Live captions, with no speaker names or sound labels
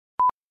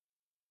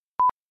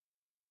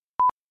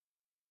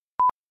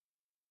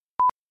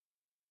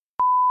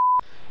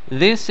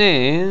This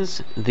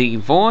is the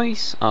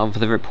voice of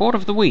the Report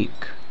of the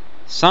Week,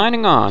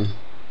 signing on.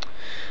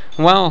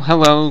 Well,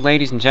 hello,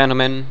 ladies and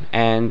gentlemen,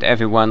 and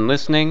everyone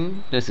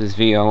listening. This is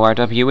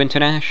VORW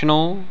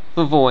International,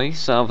 the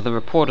voice of the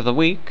Report of the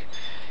Week.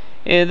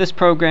 This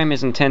program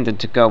is intended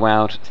to go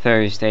out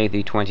Thursday,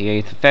 the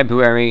 28th of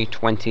February,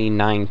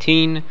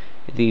 2019,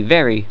 the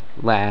very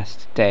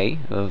last day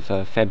of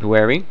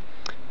February,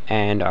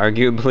 and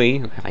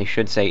arguably, I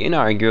should say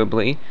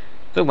inarguably,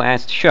 the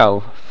last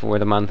show for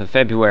the month of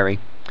February.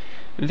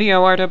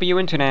 VORW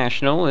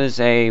International is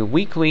a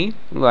weekly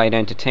light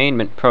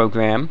entertainment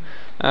program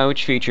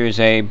which features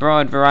a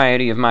broad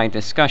variety of my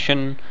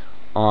discussion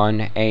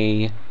on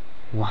a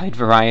wide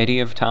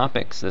variety of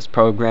topics. This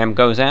program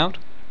goes out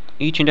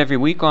each and every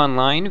week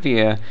online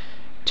via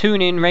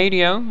TuneIn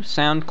Radio,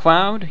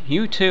 SoundCloud,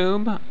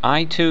 YouTube,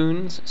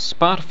 iTunes,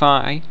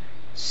 Spotify,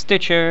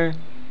 Stitcher,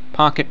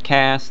 Pocket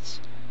Casts,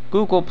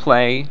 Google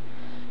Play,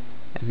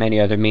 and many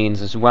other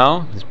means as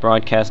well. This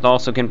broadcast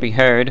also can be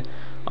heard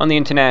on the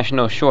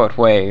international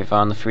shortwave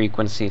on the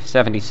frequency of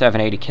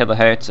 7780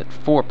 kHz at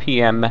 4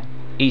 p.m.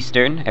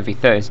 Eastern every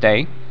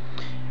Thursday,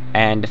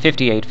 and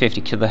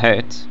 5850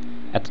 kHz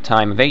at the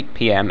time of 8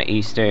 p.m.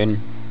 Eastern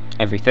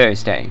every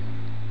Thursday.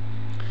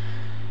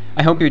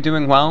 I hope you're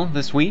doing well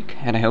this week,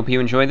 and I hope you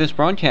enjoy this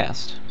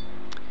broadcast.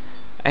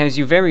 As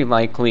you very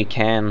likely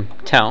can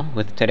tell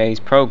with today's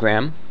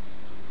program,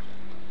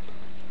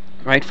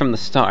 right from the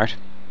start,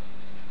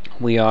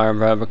 we are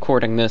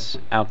recording this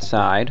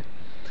outside.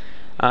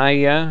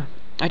 I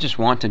just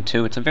wanted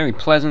to. It's a very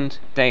pleasant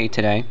day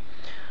today.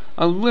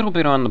 A little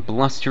bit on the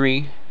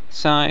blustery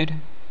side.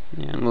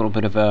 A little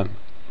bit of a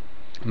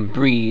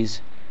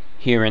breeze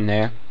here and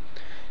there.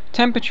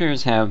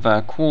 Temperatures have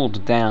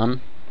cooled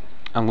down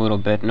a little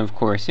bit, and of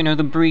course,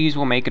 the breeze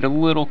will make it a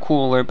little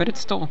cooler, but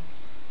it's still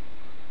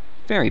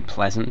very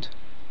pleasant.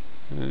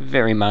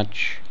 Very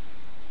much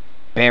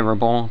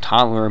bearable,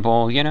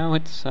 tolerable.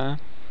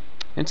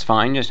 It's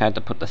fine. Just had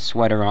to put the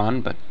sweater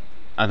on, but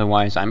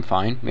otherwise I'm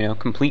fine.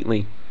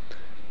 Completely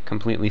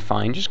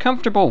fine. Just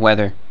comfortable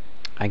weather,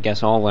 I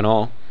guess, all in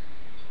all.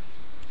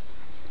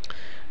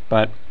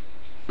 But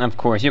of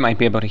course, you might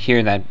be able to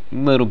hear that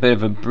little bit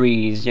of a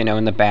breeze,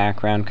 in the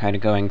background, kind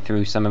of going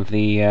through some of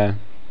the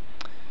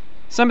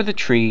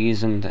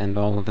trees and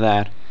all of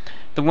that.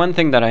 The one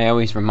thing that I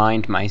always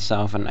remind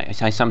myself, and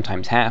I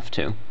sometimes have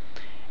to,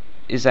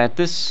 is that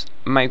this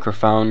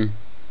microphone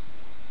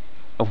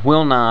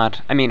will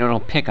not, it'll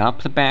pick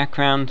up the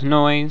background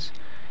noise,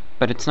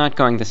 but it's not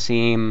going to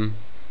seem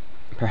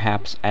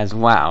perhaps as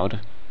loud,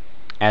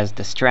 as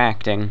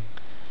distracting,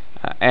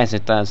 as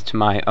it does to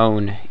my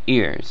own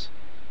ears.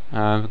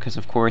 Because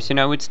of course,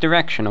 it's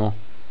directional,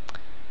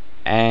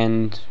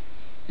 and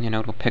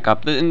it'll pick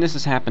up, and this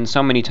has happened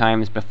so many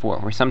times before,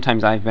 where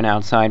sometimes I've been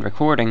outside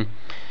recording,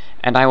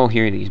 and I will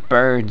hear these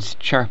birds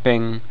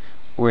chirping,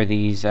 or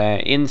these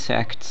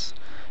insects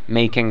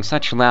making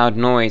such loud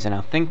noise, and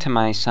I'll think to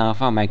myself,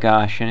 oh my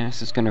gosh,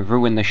 this is going to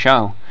ruin the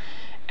show,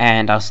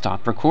 and I'll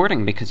stop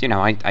recording, because,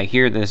 I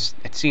hear this,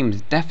 it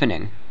seems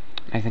deafening.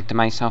 I think to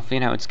myself,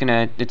 it's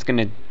gonna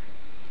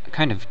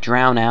kind of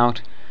drown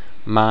out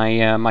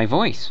my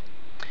voice,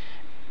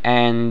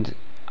 and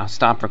I'll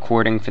stop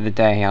recording for the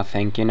day. I'll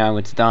think,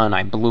 it's done,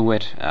 I blew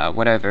it,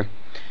 whatever,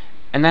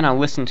 and then I'll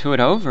listen to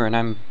it over, and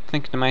I'm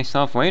thinking to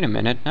myself, wait a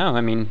minute, no,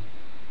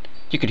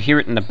 you could hear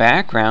it in the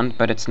background,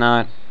 but it's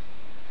not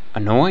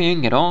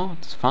annoying at all.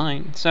 It's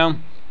fine. So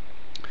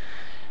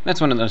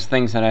that's one of those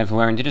things that I've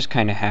learned. You just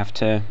kind of have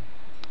to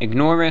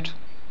ignore it,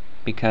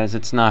 because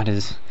it's not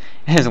as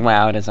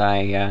loud as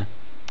I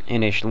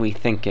initially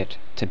think it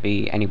to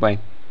be. Anyway,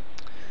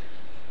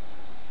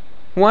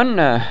 one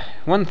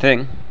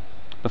thing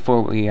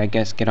before we, I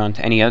guess, get on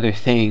to any other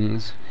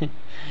things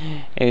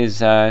is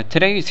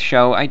today's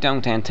show. I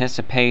don't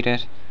anticipate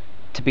it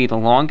to be the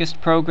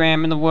longest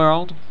program in the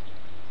world.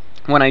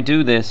 When I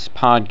do this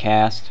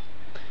podcast,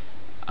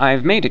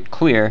 I've made it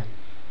clear,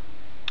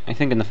 I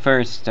think in the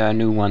first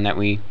new one that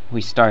we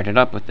started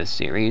up with this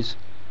series,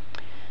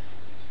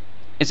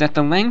 is that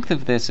the length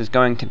of this is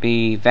going to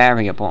be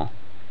variable.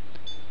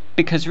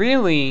 Because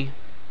really,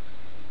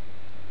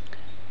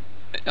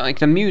 like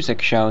the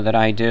music show that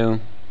I do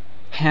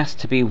has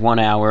to be 1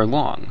 hour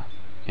long,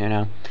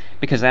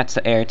 because that's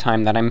the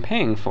airtime that I'm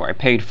paying for. I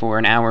paid for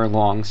an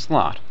hour-long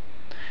slot.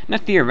 Now,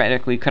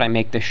 theoretically, could I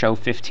make the show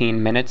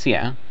 15 minutes?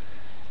 Yeah.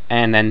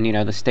 And then,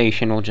 the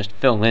station will just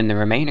fill in the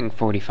remaining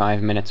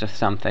 45 minutes of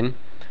something.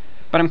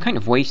 But I'm kind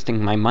of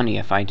wasting my money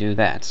if I do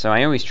that. So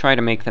I always try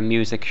to make the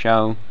music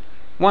show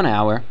 1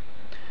 hour.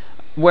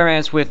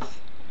 Whereas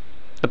with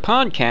the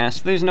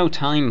podcast, there's no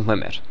time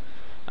limit,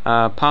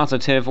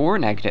 positive or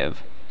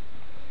negative.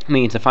 It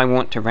means if I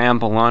want to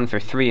ramble on for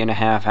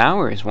 3.5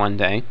 hours one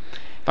day,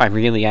 if I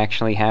really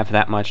actually have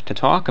that much to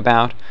talk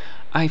about,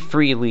 I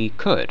freely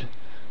could.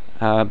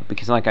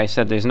 Because like I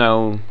said, there's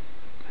no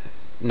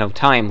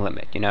time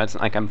limit. It's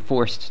not like I'm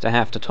forced to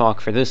have to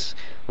talk for this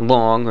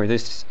long or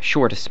this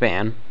short a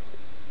span.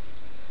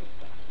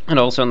 And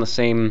also on the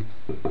same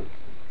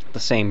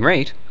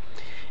rate,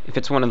 if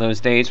it's one of those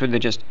days where there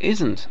just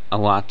isn't a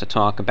lot to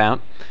talk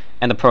about,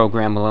 and the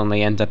program will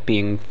only end up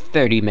being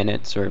 30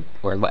 minutes or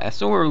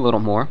less, or a little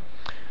more,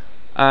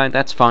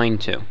 that's fine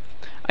too.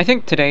 I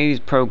think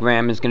today's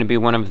program is going to be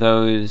one of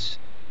those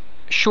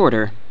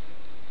shorter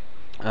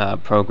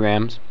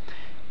programs,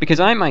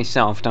 because I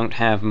myself don't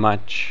have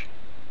much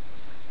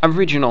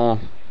original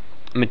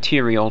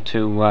material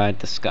to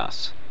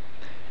discuss.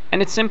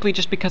 And it's simply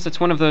just because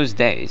it's one of those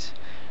days.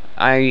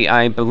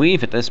 I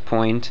believe at this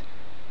point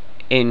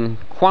in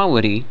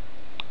quality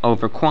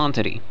over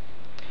quantity.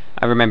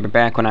 I remember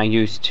back when I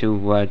used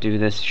to do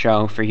this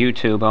show for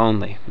YouTube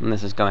only, and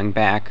this is going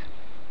back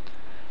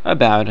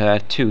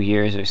about 2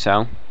 years or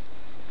so.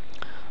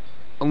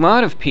 A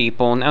lot of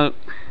people, now,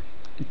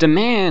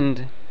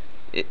 demand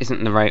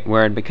isn't the right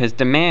word, because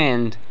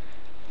demand,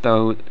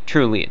 though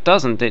truly it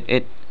doesn't,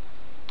 it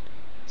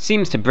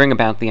seems to bring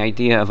about the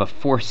idea of a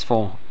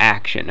forceful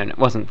action, and it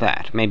wasn't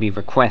that. Maybe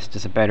request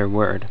is a better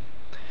word.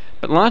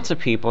 But lots of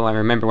people, I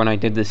remember when I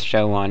did this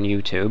show on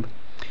YouTube,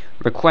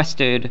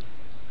 requested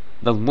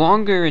the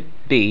longer it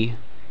be,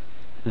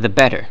 the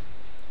better.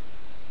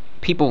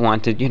 People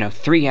wanted,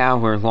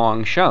 3-hour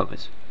long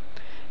shows.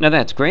 Now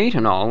that's great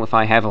and all if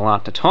I have a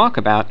lot to talk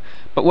about,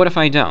 but what if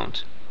I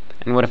don't?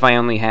 And what if I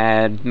only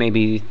had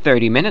maybe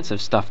 30 minutes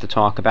of stuff to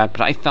talk about,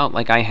 but I felt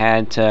like I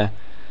had to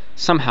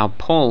somehow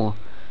pull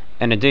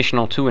an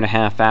additional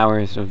 2.5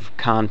 hours of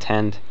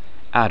content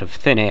out of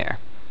thin air?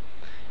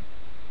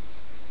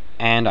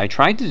 And I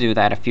tried to do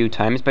that a few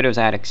times, but it was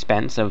at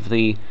expense of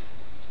the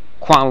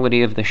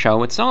quality of the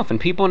show itself, and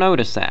people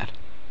noticed that.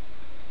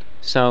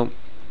 So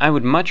I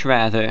would much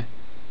rather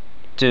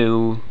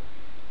do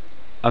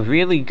a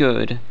really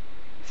good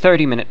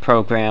 30-minute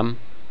program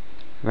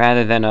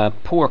rather than a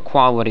poor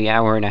quality 1.5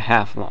 hour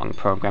long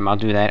program. I'll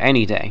do that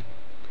any day.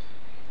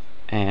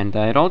 And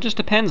it all just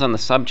depends on the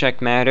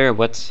subject matter,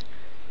 what's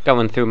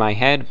going through my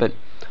head, but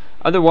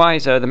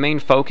otherwise the main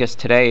focus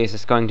today is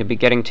just going to be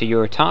getting to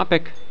your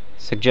topic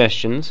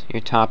suggestions,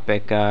 your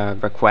topic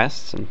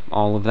requests, and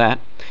all of that.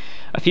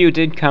 A few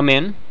did come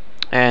in,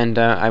 and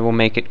I will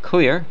make it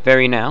clear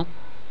very now.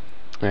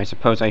 Or I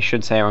suppose I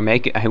should say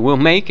I will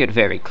make it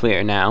very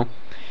clear now.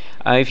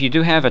 If you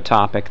do have a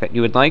topic that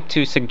you would like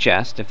to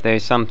suggest, if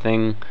there's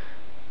something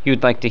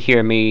you'd like to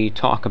hear me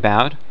talk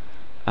about,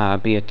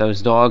 be it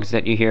those dogs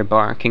that you hear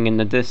barking in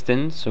the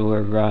distance,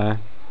 or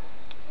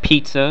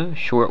pizza,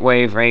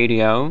 shortwave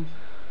radio,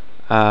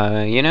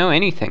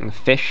 anything,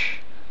 fish,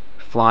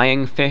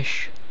 flying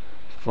pizzas,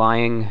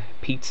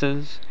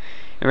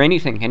 or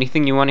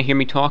anything you want to hear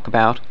me talk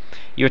about,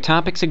 your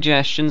topic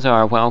suggestions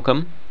are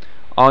welcome.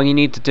 All you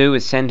need to do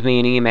is send me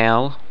an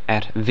email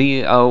at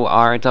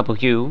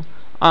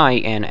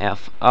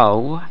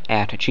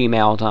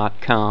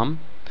vorwinfo@gmail.com.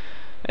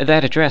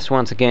 That address,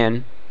 once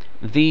again,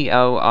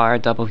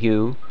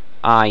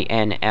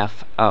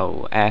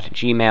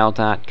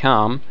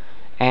 vorwinfo@gmail.com,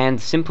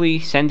 and simply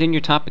send in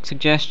your topic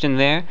suggestion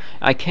there.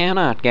 I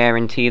cannot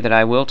guarantee that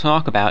I will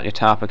talk about your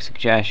topic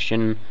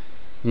suggestion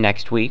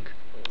next week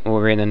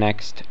or in the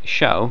next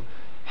show.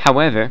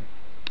 However,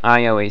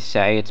 I always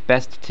say it's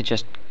best to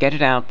just get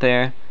it out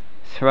there,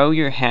 throw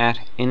your hat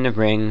in the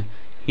ring.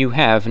 You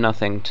have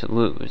nothing to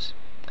lose.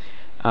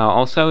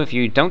 Also, if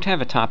you don't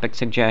have a topic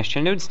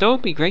suggestion, it would still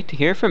be great to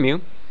hear from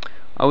you.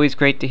 Always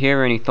great to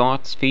hear any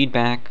thoughts,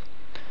 feedback,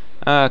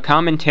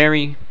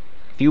 commentary,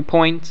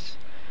 viewpoints,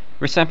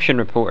 reception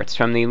reports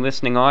from the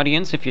listening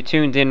audience. If you're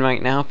tuned in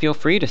right now, feel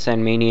free to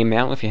send me an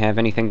email if you have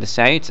anything to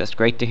say. It's just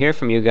great to hear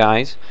from you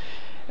guys.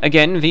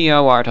 Again,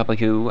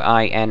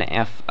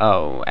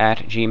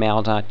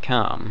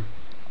 vorwinfo@gmail.com.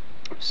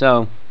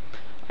 So,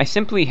 I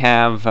simply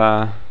have,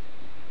 I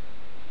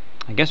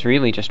guess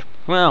really just,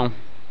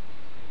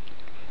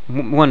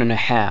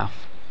 1.5.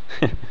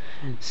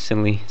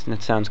 Silly.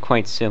 That sounds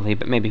quite silly,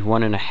 but maybe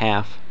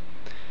 1.5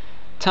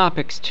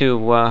 topics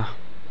to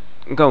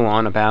go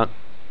on about,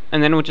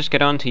 and then we'll just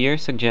get on to your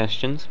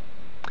suggestions.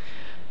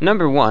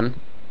 Number 1,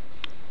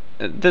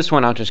 this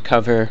one I'll just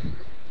cover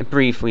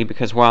briefly,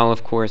 because while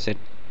of course it,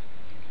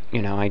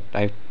 I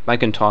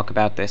can talk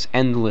about this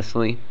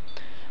endlessly,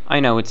 I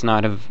know it's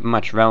not of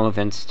much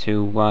relevance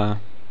to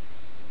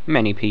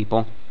many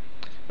people,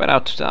 but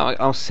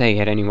I'll say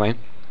it anyway.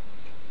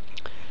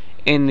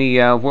 In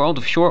the world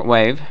of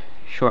shortwave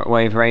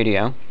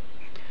radio,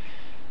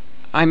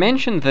 I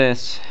mentioned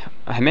this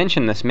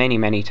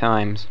many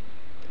times,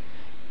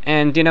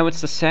 and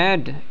it's the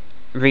sad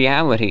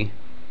reality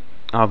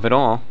of it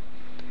all,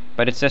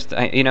 but it's just,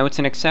 it's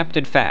an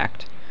accepted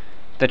fact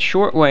that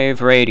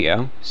shortwave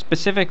radio,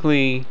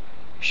 specifically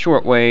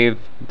shortwave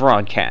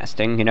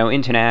broadcasting,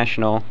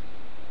 international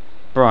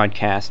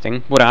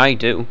broadcasting, what I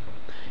do,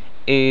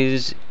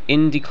 is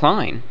in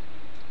decline.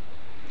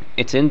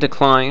 It's in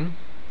decline.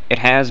 It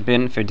has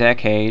been for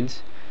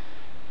decades,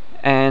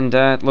 and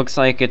it looks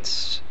like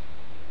it's,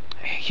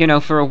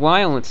 for a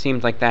while it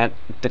seemed like that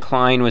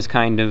decline was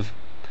kind of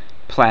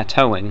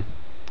plateauing,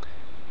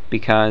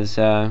 because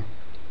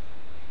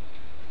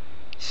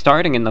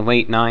starting in the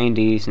late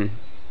 90s and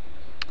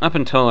up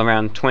until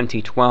around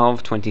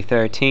 2012,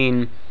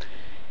 2013,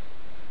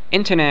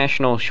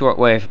 international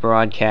shortwave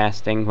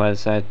broadcasting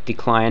was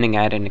declining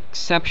at an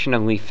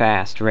exceptionally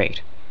fast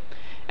rate.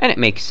 And it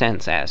makes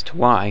sense as to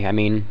why. I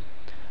mean,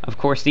 of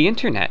course, the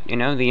internet,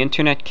 the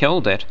internet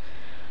killed it.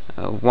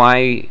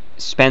 Why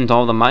spend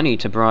all the money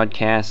to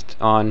broadcast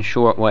on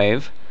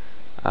shortwave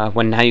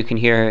when now you can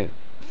hear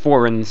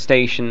foreign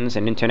stations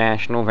and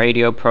international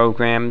radio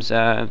programs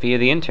via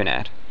the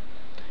internet?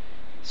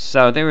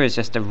 So there was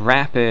just a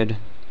rapid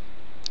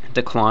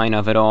decline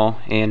of it all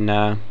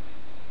in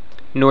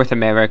North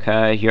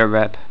America,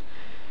 Europe,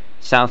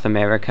 South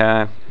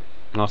America,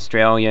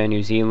 Australia,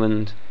 New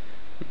Zealand,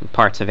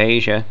 parts of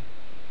Asia,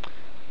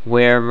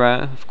 where,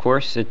 of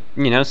course,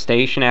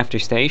 station after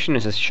station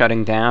is just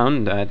shutting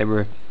down. There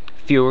were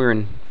fewer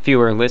and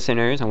fewer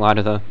listeners. A lot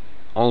of the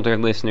older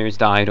listeners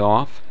died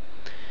off.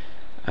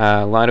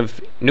 A lot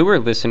of newer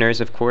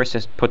listeners, of course,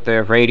 just put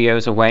their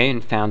radios away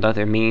and found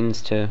other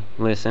means to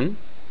listen.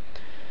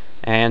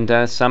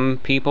 And some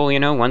people,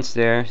 once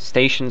their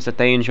stations that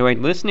they enjoyed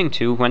listening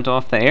to went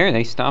off the air,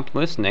 they stopped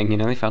listening.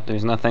 They felt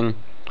there's nothing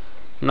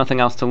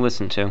else to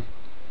listen to.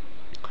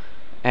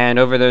 And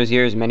over those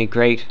years, many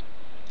great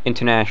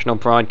international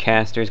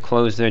broadcasters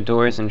closed their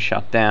doors and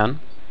shut down.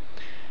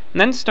 And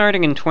then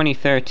starting in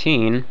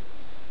 2013,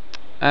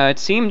 it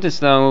seemed as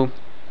though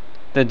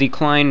the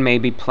decline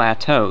maybe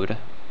plateaued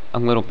a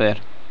little bit,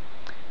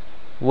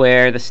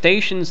 where the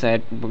stations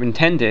that were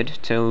intended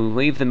to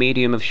leave the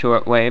medium of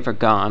shortwave are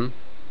gone,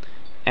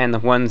 and the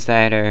ones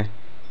that are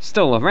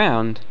still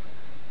around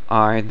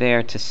are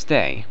there to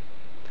stay.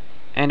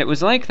 And it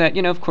was like that,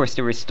 of course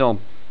there were still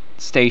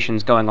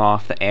stations going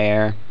off the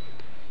air.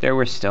 There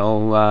were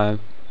still,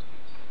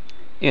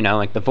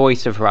 like the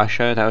Voice of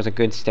Russia, that was a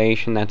good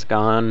station, that's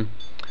gone.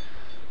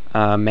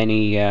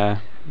 Many,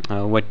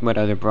 what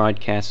other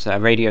broadcasts?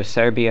 Radio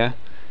Serbia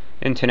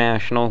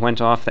International went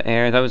off the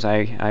air, those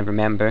I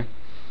remember.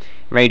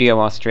 Radio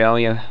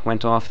Australia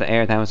went off the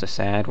air, that was a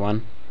sad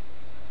one.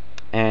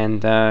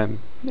 And,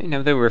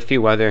 there were a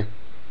few other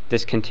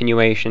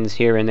discontinuations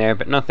here and there,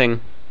 but nothing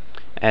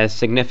as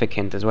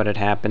significant as what had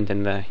happened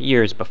in the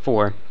years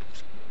before.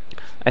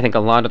 I think a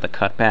lot of the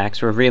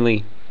cutbacks were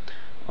really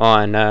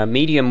on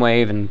medium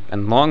wave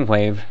and long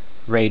wave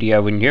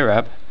radio in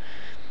Europe,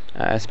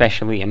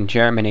 especially in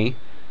Germany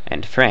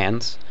and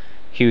France.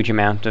 Huge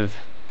amount of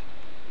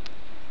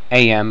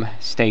AM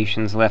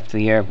stations left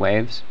the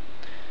airwaves.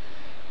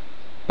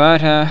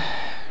 But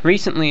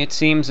recently it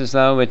seems as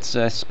though it's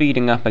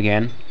speeding up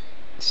again.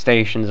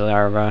 Stations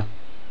are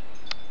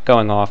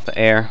going off the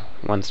air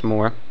once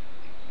more.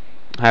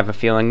 I have a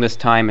feeling this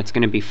time it's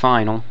going to be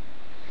final.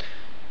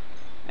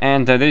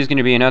 And there's going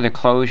to be another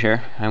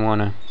closure I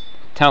want to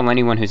tell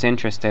anyone who's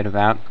interested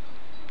about.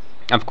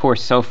 Of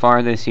course, so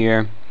far this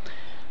year,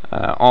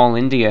 All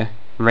India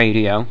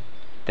Radio,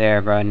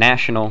 their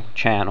national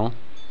channel,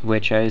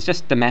 which is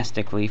just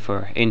domestically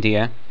for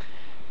India,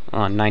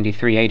 on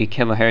 9380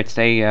 kilohertz,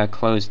 they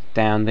closed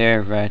down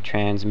their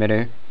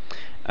transmitter.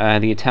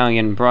 The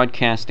Italian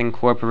Broadcasting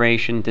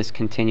Corporation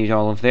discontinued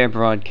all of their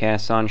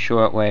broadcasts on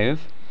shortwave.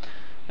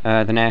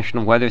 The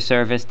National Weather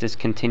Service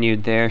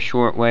discontinued their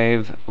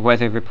shortwave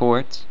weather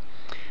reports.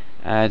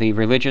 The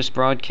religious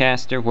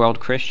broadcaster, World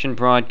Christian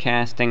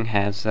Broadcasting,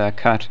 has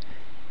cut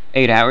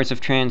 8 hours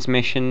of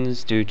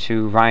transmissions due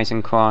to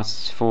rising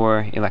costs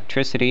for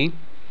electricity.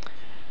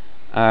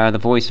 The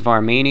Voice of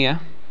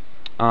Armenia,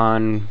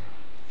 on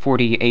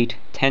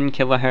 4810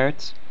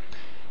 kilohertz,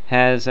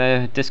 has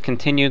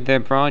discontinued their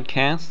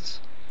broadcasts.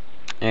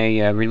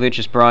 A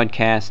religious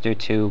broadcaster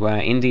to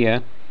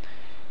India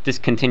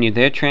discontinued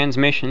their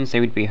transmissions. They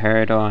would be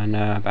heard on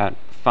about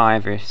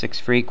 5 or 6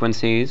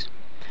 frequencies.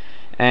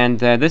 And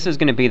this is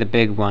going to be the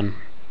big one.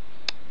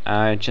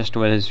 Just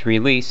was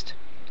released.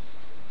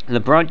 The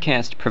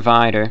broadcast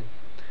provider,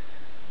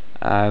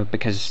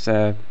 because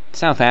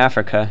South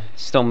Africa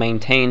still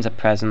maintains a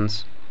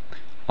presence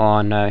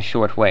on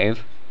shortwave,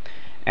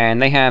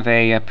 and they have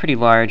a pretty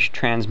large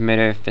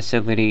transmitter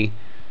facility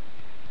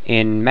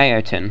in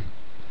Meyerton,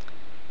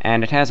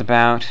 and it has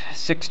about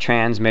 6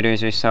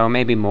 transmitters or so,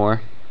 maybe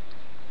more.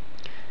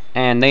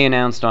 And they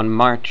announced on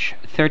March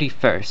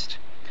 31st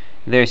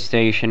their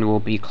station will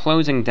be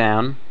closing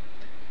down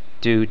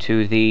due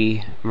to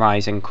the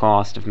rising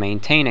cost of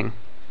maintaining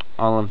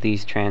all of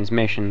these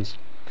transmissions.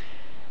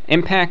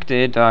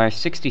 Impacted are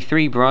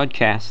 63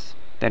 broadcasts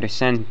that are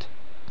sent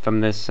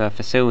from this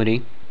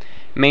facility,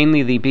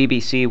 mainly the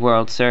BBC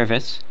World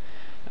Service,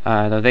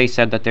 though they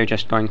said that they're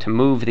just going to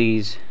move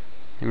these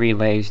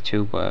relays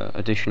to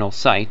additional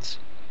sites.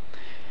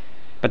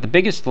 But the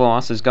biggest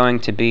loss is going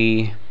to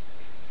be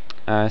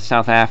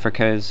South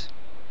Africa's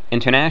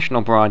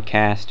international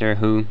broadcaster,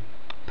 who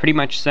pretty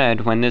much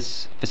said when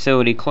this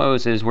facility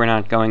closes, we're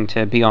not going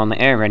to be on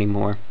the air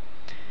anymore.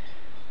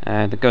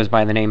 That goes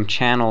by the name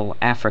Channel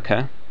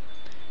Africa,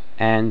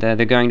 and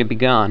they're going to be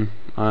gone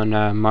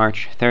on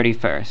March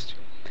 31st.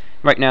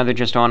 Right now they're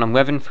just on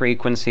 11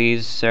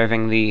 frequencies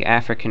serving the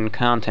African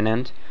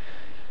continent.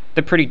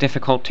 They're pretty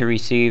difficult to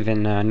receive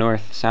in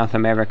South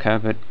America,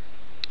 but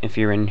if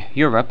you're in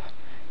Europe,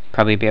 you'll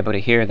probably be able to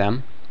hear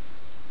them.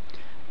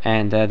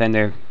 and then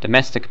their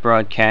domestic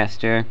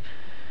broadcaster,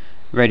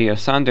 Radio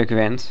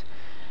Sondergrens,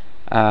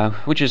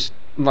 which is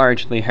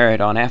largely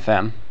heard on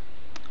FM,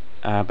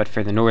 but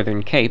for the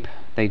Northern Cape,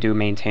 they do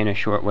maintain a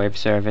shortwave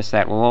service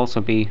that will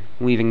also be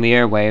leaving the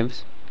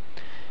airwaves.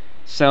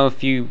 So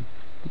if you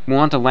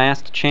want a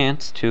last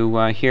chance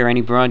to hear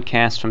any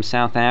broadcasts from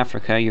South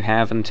Africa, you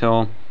have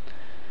until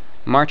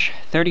March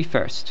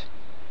 31st.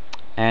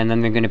 And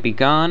then they're going to be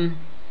gone,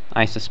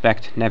 I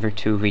suspect never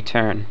to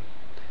return.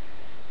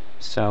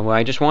 So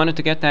I just wanted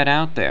to get that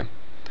out there.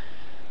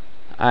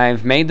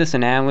 I've made this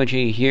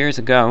analogy years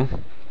ago.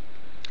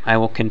 I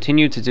will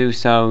continue to do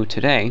so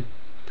today.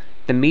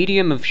 The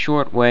medium of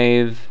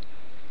shortwave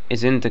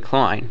is in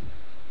decline.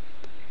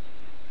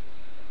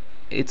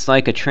 It's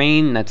like a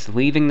train that's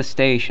leaving the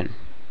station.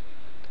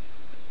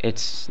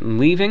 It's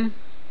leaving,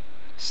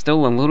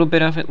 still a little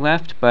bit of it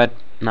left, but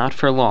not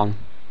for long.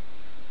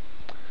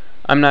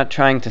 I'm not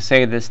trying to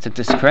say this to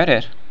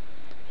discredit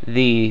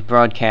the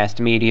broadcast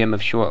medium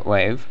of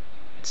shortwave.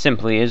 It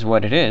simply is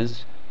what it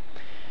is.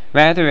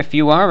 Rather, if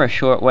you are a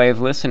shortwave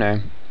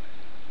listener,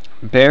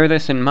 bear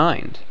this in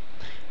mind.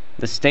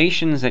 The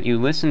stations that you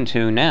listen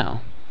to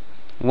now,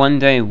 one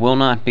day will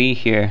not be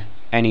here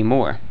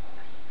anymore.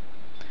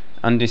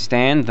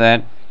 Understand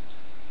that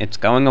it's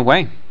going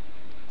away.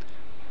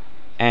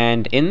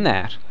 And in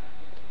that,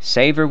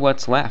 savor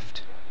what's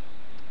left.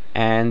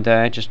 And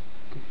just,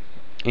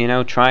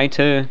 try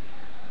to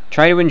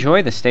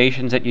enjoy the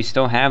stations that you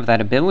still have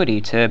that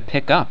ability to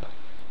pick up.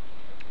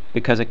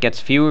 Because it gets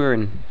fewer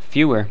and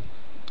fewer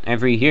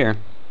every year.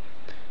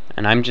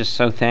 And I'm just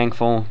so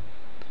thankful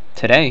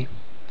today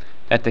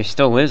that there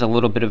still is a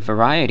little bit of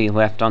variety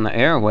left on the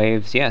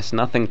airwaves. Yes,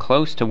 nothing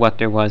close to what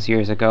there was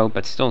years ago,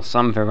 but still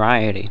some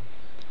variety.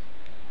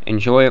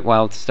 Enjoy it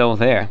while it's still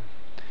there.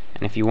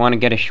 And if you want to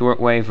get a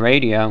shortwave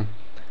radio,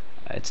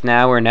 it's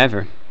now or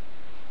never.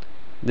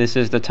 This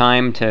is the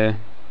time to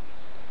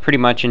pretty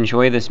much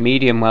enjoy this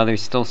medium while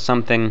there's still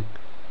something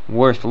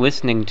worth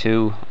listening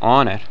to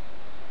on it.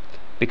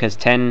 Because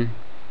 10,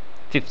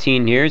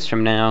 15 years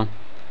from now,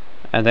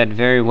 that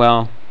very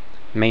well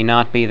may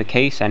not be the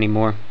case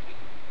anymore.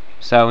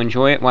 So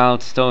enjoy it while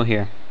it's still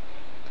here.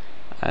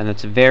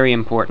 That's a very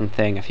important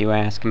thing, if you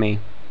ask me.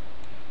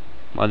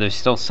 While there's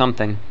still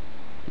something,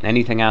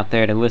 anything out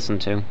there to listen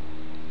to.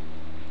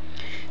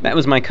 That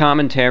was my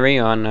commentary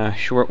on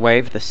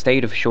shortwave, the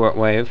state of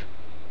shortwave.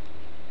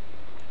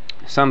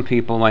 Some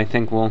people, I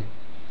think, will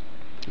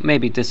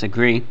maybe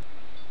disagree.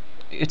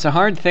 It's a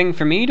hard thing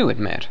for me to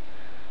admit,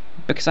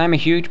 because I'm a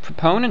huge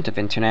proponent of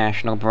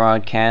international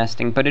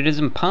broadcasting, but it is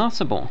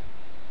impossible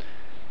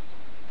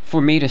for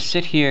me to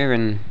sit here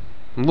and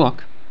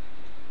look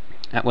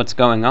at what's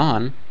going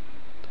on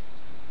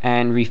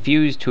and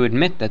refuse to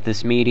admit that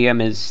this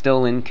medium is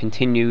still in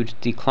continued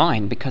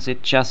decline, because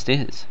it just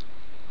is.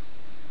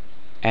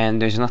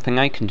 And there's nothing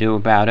I can do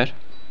about it.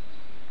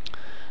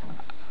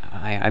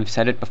 I've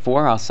said it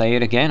before, I'll say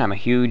it again, I'm a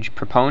huge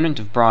proponent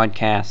of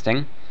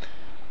broadcasting.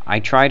 I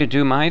try to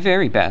do my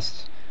very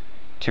best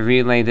to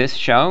relay this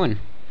show and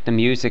the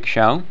music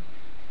show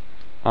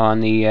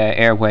on the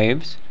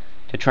airwaves,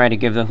 to try to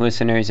give the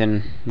listeners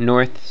in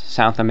North,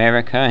 South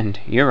America, and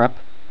Europe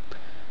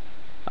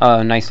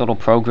a nice little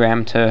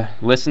program to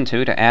listen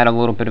to add a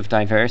little bit of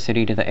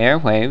diversity to the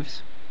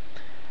airwaves.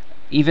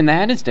 Even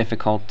that is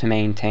difficult to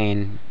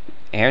maintain.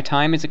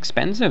 Airtime is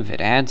expensive,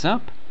 it adds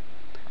up.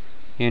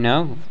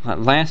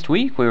 Last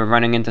week we were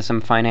running into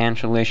some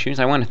financial issues.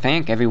 I want to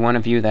thank every one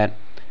of you that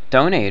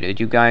donated.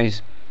 You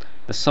guys,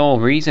 the sole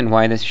reason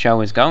why this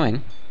show is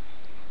going.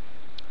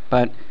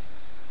 But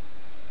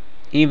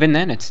even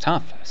then, it's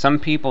tough. Some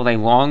people, they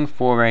long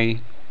for a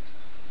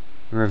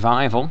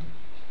revival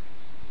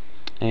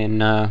in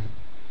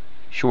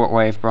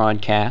shortwave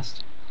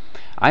broadcast.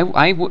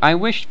 I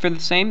wished for the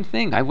same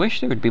thing. I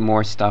wish there would be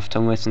more stuff to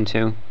listen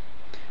to.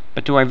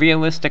 But do I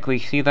realistically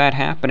see that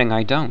happening?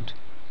 I don't.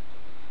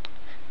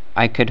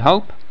 I could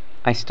hope.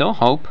 I still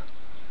hope.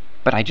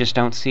 But I just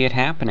don't see it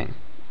happening.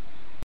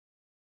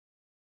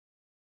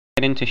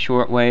 Get into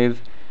shortwave.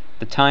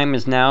 The time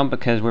is now,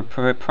 because we're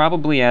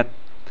probably at,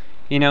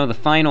 the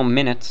final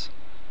minutes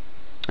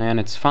and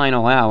its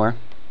final hour.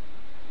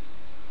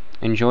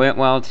 Enjoy it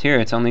while it's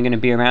here. It's only going to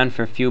be around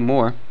for a few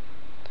more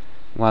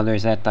while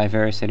there's that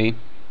diversity.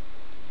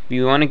 If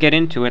you want to get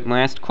into it,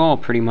 last call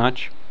pretty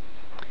much.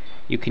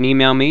 You can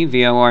email me,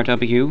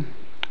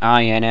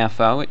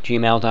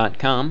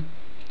 vorwinfo@gmail.com.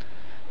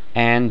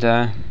 And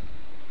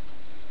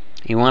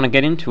you want to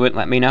get into it,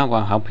 let me know.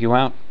 I'll help you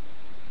out.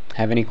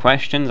 Have any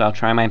questions, I'll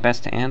try my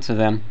best to answer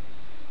them.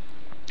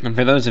 And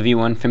for those of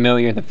you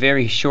unfamiliar, the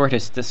very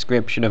shortest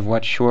description of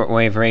what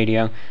shortwave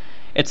radio,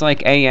 it's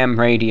like AM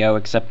radio,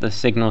 except the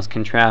signals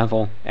can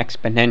travel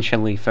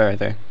exponentially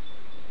further.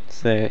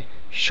 It's the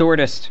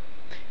shortest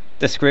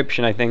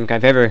description I think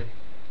I've ever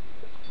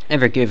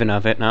given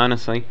of it,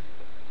 honestly.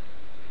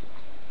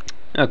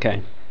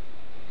 Okay.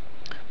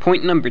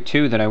 Point number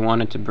 2 that I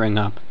wanted to bring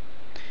up.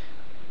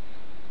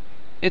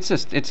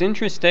 It's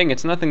interesting.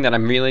 It's nothing that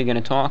I'm really going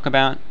to talk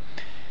about.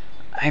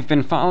 I've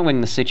been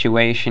following the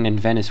situation in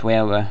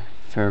Venezuela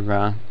for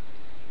a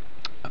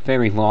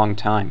very long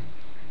time.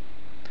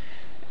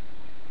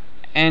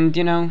 And,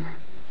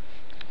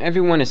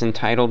 everyone is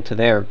entitled to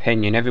their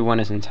opinion, everyone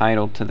is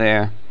entitled to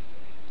their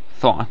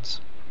thoughts,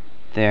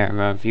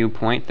 their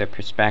viewpoint, their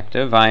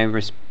perspective.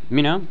 Of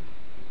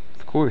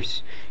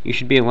course, you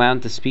should be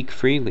allowed to speak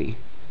freely,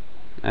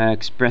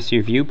 express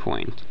your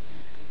viewpoint.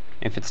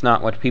 If it's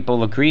not what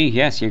people agree,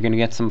 yes, you're going to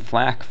get some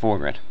flack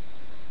for it.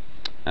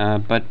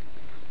 But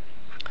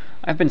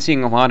I've been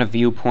seeing a lot of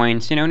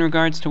viewpoints, in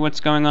regards to what's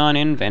going on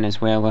in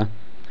Venezuela.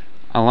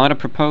 A lot of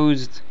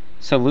proposed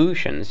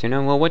solutions,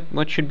 well,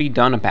 what should be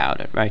done about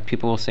it, right?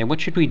 People will say,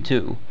 what should we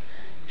do?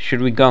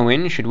 Should we go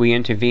in? Should we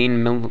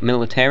intervene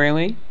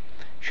militarily?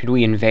 Should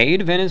we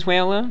invade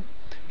Venezuela?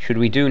 Should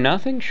we do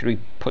nothing? Should we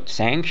put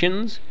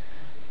sanctions?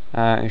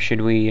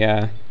 Should we,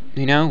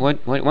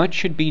 what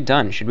should be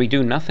done? Should we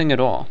do nothing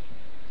at all?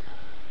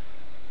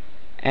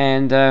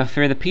 And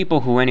for the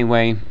people who,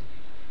 anyway,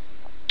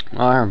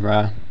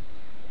 are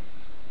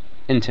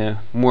into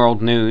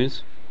world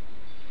news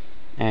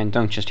and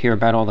don't just hear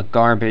about all the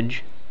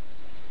garbage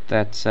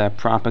that's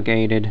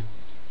propagated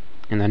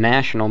in the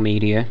national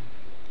media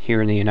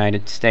here in the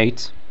United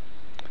States,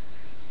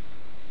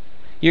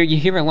 you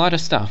hear a lot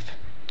of stuff.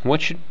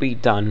 What should be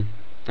done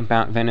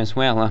about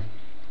Venezuela?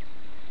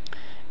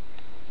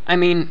 I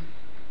mean,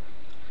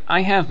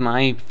 I have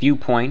my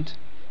viewpoint,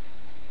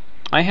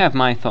 I have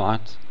my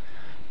thoughts,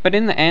 but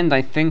in the end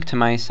I think to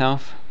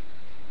myself,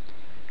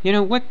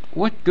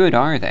 what good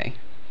are they?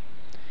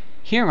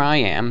 Here I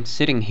am,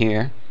 sitting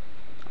here.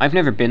 I've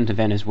never been to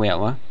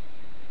Venezuela.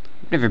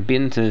 I've never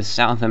been to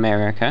South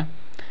America.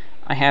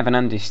 I have an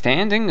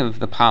understanding of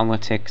the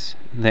politics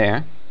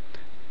there,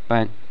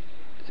 but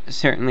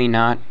certainly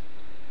not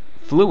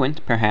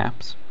fluent,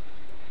 perhaps.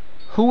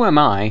 Who am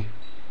I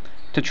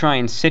to try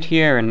and sit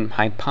here and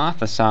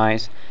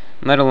hypothesize,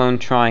 let alone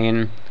try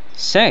and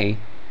say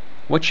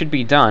what should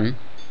be done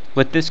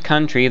with this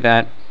country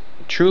that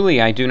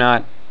truly I do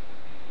not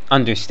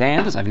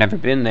understand, as I've never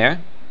been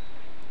there?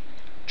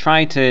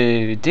 Try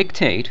to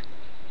dictate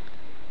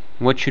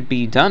what should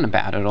be done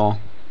about it all.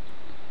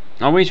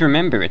 Always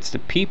remember, it's the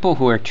people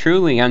who are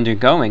truly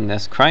undergoing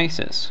this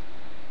crisis.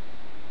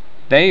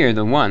 They are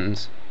the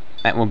ones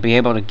that will be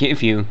able to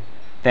give you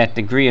that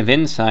degree of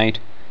insight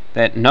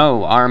that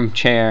no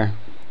armchair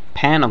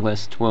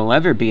panelist will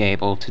ever be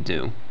able to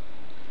do.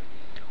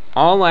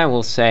 All I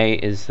will say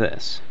is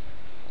this: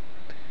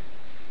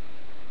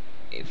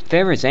 if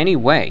there is any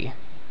way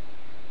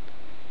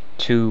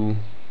to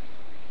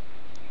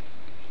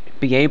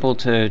be able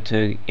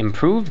to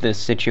improve this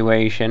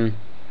situation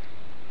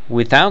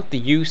without the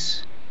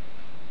use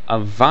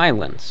of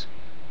violence,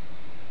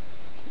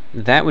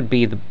 that would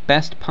be the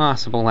best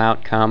possible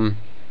outcome,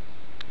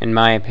 in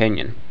my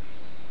opinion.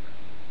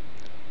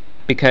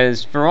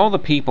 Because for all the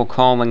people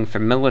calling for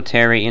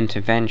military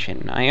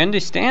intervention, I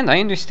understand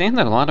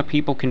that a lot of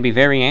people can be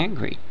very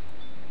angry.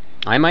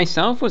 I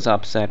myself was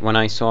upset when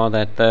I saw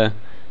that the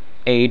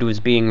aid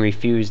was being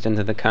refused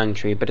into the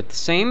country, but at the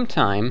same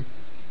time,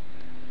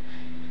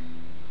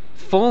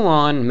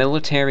 full-on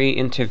military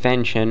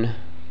intervention,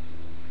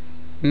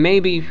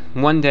 maybe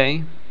one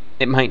day,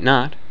 it might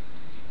not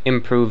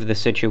improve the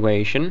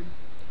situation,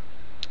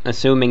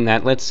 assuming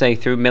that, let's say,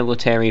 through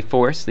military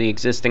force, the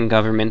existing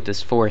government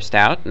is forced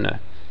out and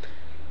a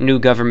new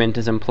government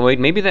is employed.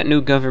 Maybe that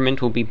new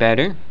government will be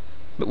better,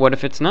 but what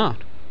if it's not?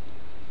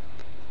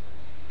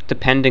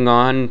 Depending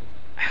on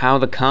how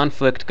the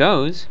conflict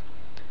goes,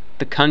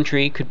 the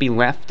country could be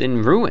left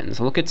in ruins.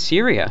 Look at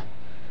Syria.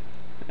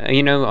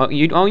 All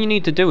you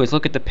need to do is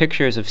look at the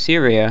pictures of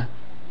Syria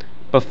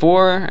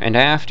before and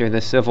after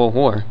the Civil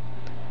War,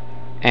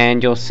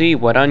 and you'll see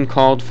what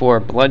uncalled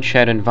for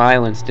bloodshed and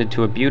violence did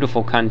to a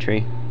beautiful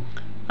country.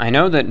 I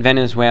know that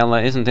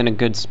Venezuela isn't in a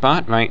good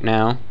spot right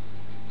now,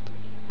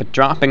 but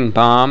dropping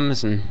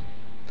bombs and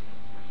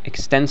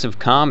extensive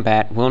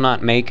combat will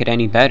not make it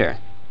any better.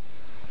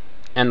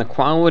 And the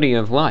quality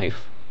of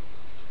life,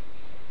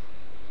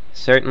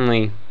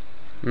 certainly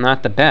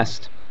not the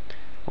best,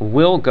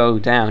 will go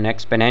down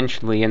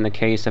exponentially in the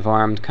case of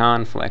armed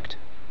conflict.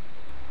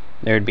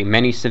 There would be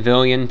many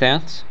civilian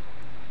deaths,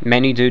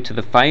 many due to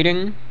the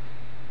fighting,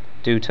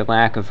 due to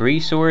lack of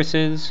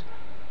resources,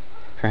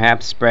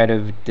 perhaps spread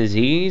of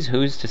disease,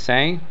 who's to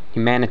say,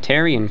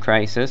 humanitarian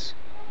crisis,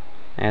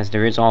 as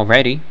there is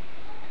already,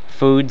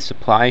 food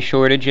supply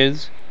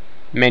shortages,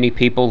 many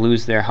people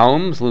lose their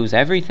homes, lose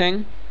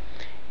everything.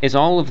 Is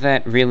all of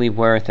that really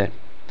worth it?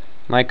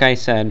 Like I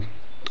said,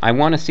 I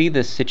want to see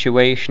this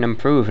situation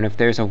improve, and if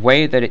there's a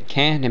way that it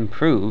can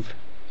improve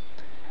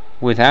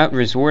without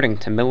resorting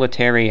to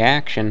military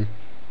action,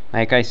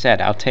 like I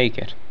said, I'll take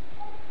it.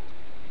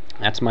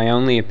 That's my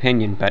only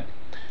opinion, but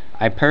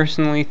I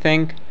personally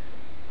think,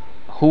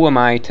 who am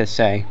I to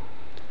say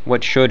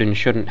what should and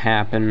shouldn't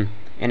happen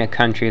in a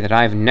country that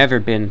I've never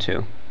been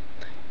to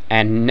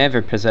and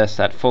never possessed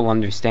that full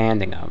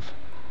understanding of?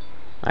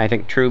 I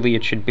think truly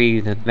it should be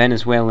the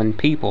Venezuelan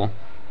people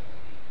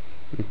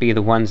be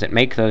the ones that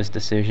make those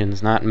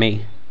decisions, not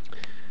me.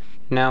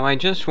 Now, I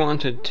just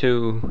wanted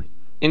to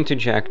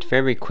interject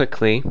very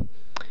quickly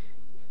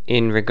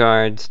in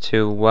regards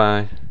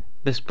to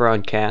this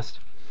broadcast.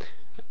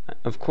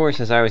 Of course,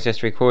 as I was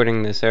just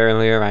recording this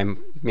earlier,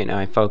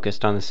 I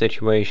focused on the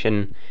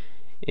situation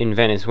in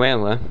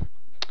Venezuela.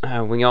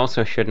 We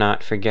also should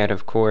not forget,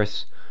 of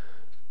course,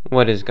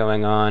 what is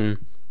going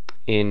on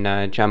in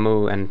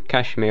Jammu and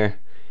Kashmir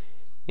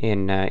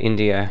in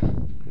India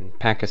and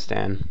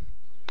Pakistan.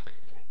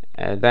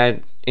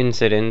 That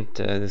incident,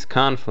 this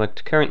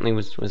conflict, currently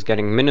was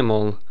getting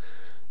minimal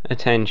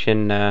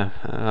attention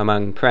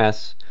among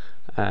press,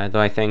 though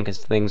I think as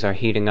things are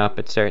heating up,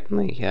 it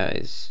certainly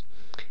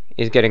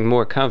is getting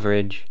more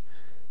coverage.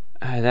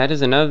 That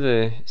is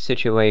another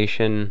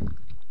situation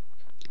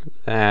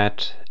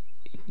that,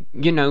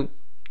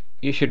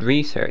 you should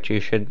research, you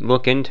should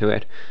look into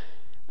it,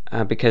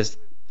 because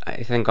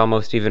I think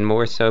almost even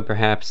more so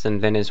perhaps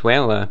than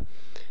Venezuela,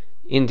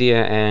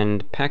 India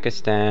and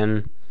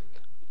Pakistan,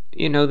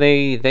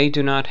 they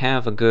do not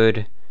have a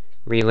good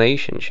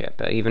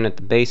relationship. Even at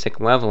the basic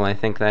level, I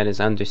think that is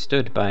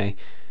understood by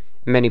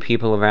many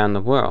people around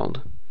the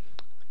world.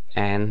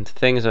 And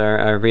things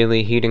are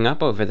really heating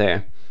up over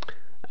there.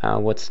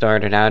 What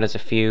started out as a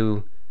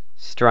few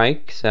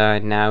strikes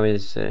now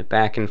is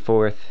back and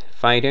forth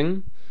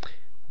fighting.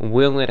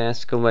 Will it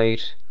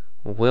escalate?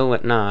 Will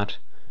it not?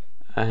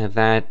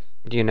 That,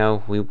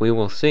 we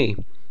will see.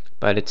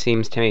 But it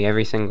seems to me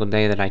every single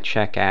day that I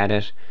check at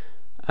it,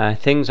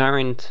 things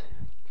aren't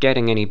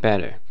getting any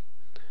better.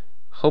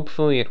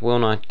 Hopefully it will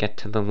not get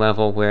to the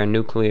level where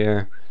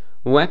nuclear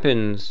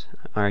weapons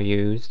are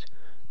used.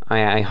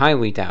 I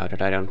highly doubt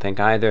it. I don't think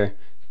either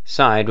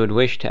side would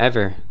wish to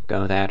ever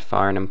go that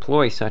far and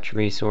employ such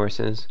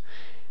resources.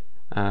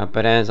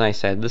 But as I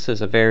said, this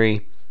is a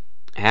very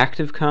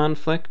active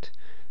conflict.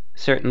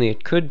 Certainly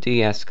it could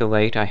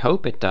de-escalate. I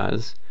hope it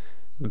does.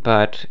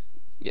 But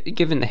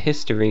given the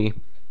history,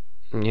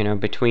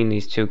 between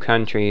these two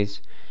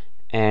countries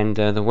and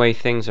the way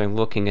things are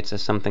looking,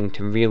 it's something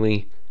to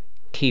really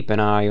keep an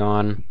eye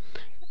on.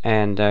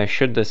 And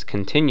should this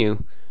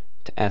continue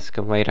to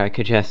escalate, I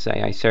could just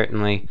say I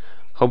certainly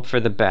hope for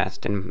the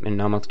best.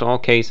 In almost all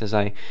cases,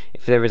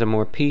 if there is a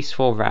more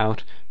peaceful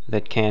route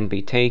that can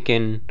be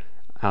taken,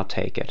 I'll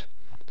take it.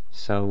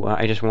 So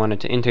I just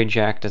wanted to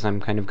interject as I'm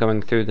kind of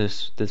going through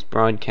this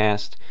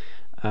broadcast,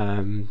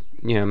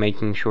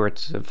 making sure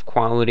it's of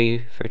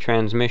quality for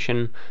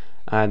transmission.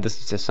 This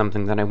is just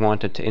something that I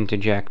wanted to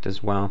interject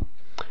as well.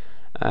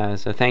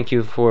 So thank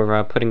you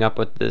for putting up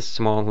with this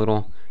small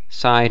little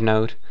side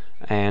note,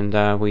 and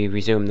we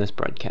resume this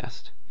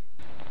broadcast.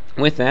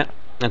 With that,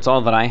 that's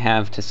all that I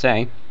have to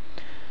say.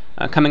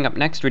 Coming up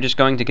next, we're just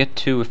going to get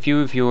to a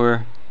few of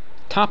your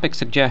topic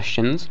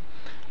suggestions.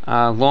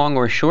 Long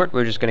or short,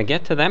 we're just going to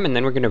get to them, and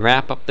then we're going to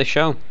wrap up the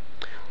show.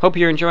 Hope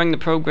you're enjoying the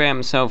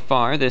program so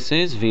far. This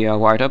is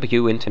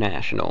VORW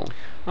International.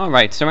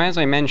 Alright, so as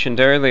I mentioned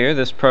earlier,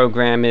 this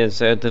program is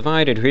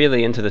divided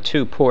really into the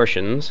two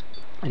portions,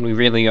 and we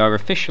really are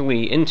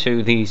officially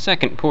into the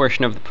second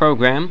portion of the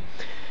program,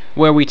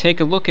 where we take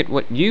a look at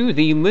what you,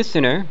 the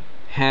listener,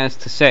 has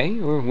to say,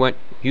 or what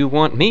you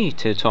want me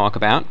to talk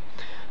about.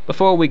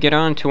 Before we get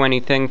on to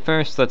anything,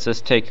 first let's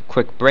just take a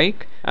quick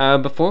break.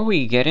 Before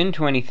we get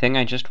into anything,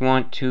 I just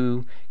want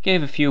to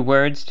give a few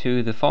words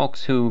to the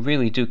folks who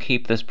really do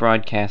keep this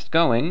broadcast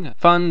going.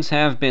 Funds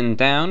have been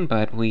down,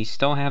 but we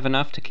still have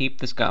enough to keep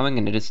this going,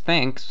 and it is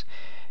thanks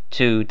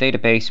to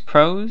Database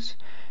Pros.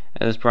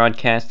 This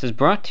broadcast is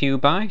brought to you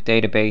by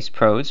Database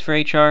Pros for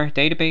HR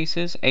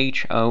databases,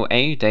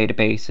 HOA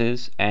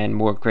databases, and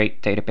more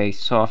great database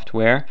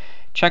software.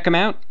 Check them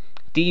out,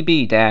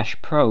 db-pros.com.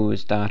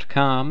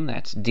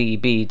 That's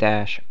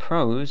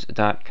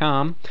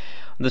db-pros.com.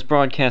 This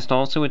broadcast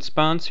also is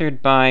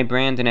sponsored by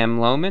Brandon M.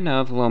 Lohman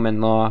of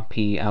Lohman Law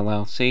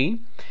PLLC.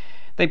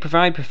 They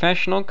provide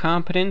professional,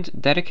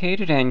 competent,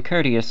 dedicated, and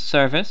courteous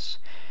service.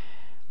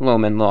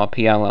 Lohman Law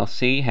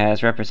PLLC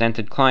has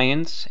represented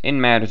clients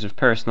in matters of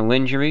personal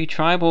injury,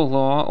 tribal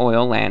law,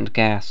 oil and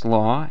gas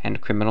law,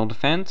 and criminal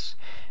defense.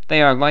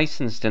 They are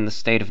licensed in the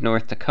state of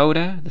North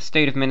Dakota, the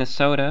state of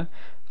Minnesota,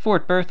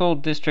 Fort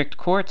Berthold District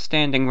Court,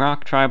 Standing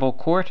Rock Tribal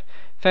Court,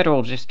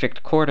 Federal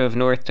District Court of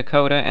North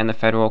Dakota, and the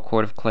Federal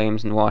Court of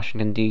Claims in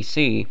Washington,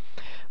 D.C.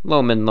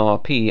 Lohman Law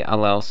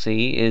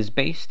PLLC is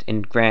based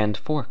in Grand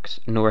Forks,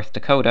 North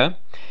Dakota.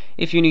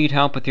 If you need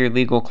help with your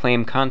legal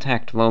claim,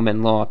 contact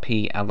Lohman Law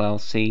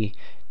PLLC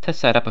to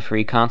set up a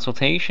free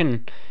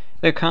consultation.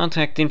 Their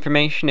contact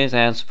information is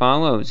as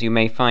follows. You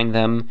may find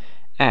them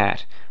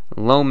at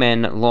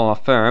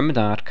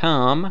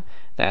lohmanlawfirm.com.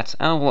 That's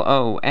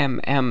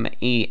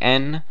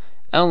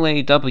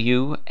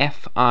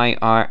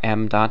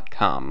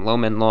LOMMENLAWFIRM.com.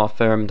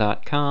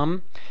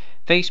 lohmanlawfirm.com.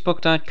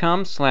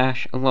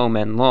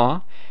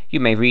 Facebook.com/LohmanLaw. You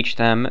may reach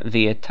them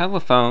via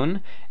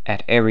telephone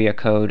at area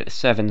code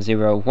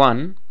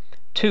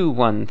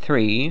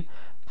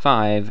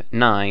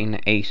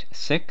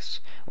 701-213-5986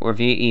 or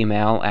via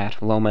email at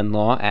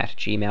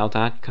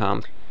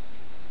lohmanlaw@gmail.com.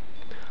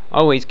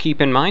 Always keep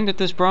in mind that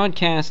this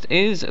broadcast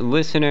is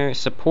listener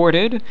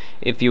supported.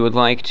 If you would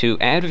like to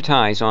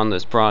advertise on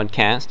this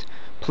broadcast,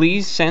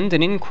 please send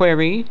an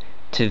inquiry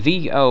to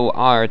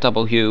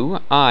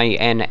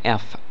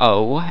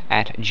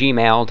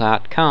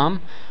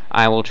vorwinfo@gmail.com.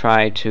 I will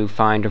try to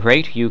find a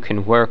rate you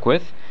can work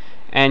with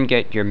and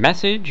get your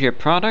message, your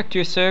product,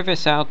 your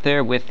service out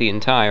there with the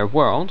entire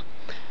world.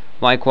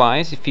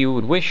 Likewise, if you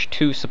would wish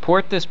to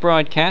support this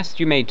broadcast,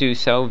 you may do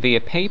so via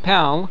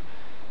PayPal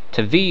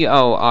to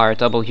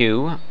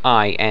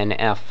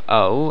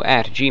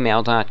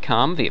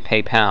vorwinfo@gmail.com via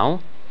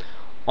PayPal.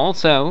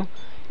 Also,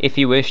 if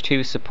you wish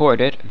to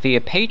support it via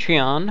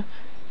Patreon,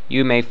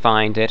 you may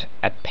find it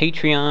at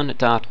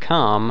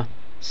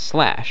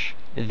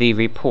patreon.com/The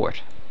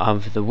Report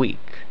of the Week.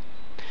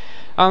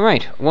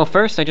 Alright, well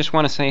first I just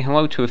want to say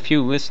hello to a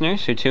few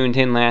listeners who tuned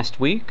in last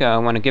week. I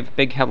want to give a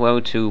big hello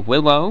to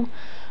Willow,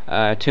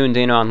 tuned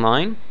in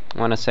online. I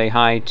want to say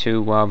hi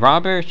to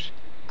Robert,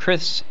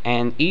 Chris,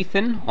 and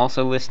Ethan,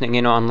 also listening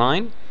in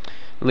online.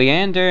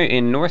 Leander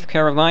in North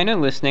Carolina,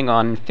 listening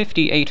on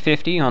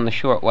 5850 on the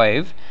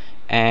shortwave.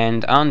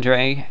 And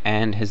Andre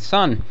and his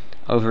son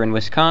over in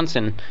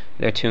Wisconsin,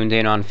 they're tuned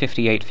in on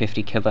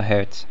 5850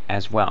 kilohertz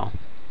as well.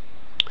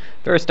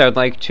 First, I would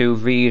like to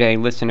read a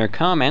listener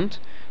comment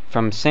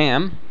from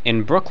Sam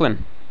in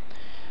Brooklyn.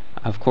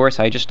 Of course,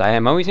 I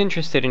am always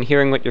interested in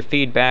hearing what your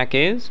feedback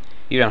is.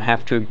 You don't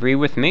have to agree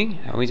with me.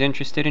 Always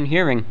interested in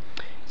hearing.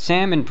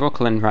 Sam in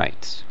Brooklyn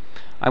writes,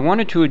 I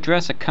wanted to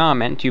address a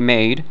comment you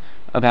made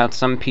about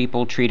some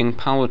people treating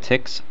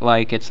politics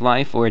like it's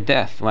life or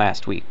death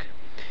last week.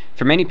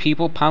 For many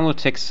people,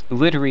 politics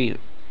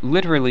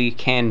literally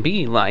can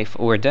be life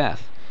or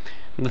death.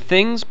 The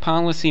things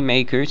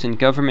policymakers and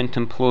government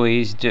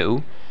employees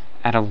do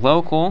at a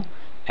local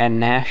and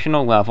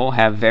national level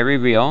have very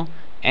real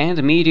and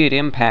immediate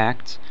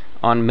impacts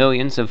on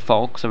millions of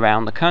folks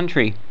around the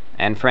country,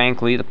 and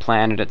frankly the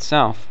planet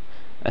itself,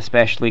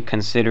 especially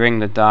considering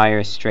the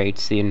dire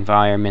straits the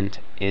environment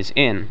is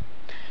in.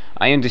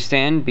 I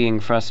understand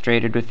being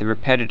frustrated with the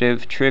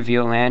repetitive,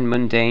 trivial, and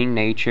mundane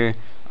nature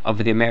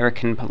of the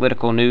American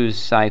political news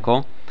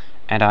cycle,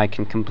 and I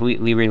can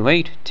completely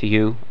relate to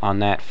you on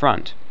that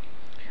front.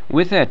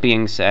 With that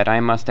being said, I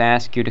must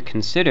ask you to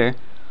consider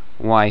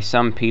why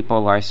some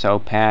people are so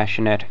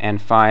passionate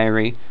and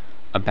fiery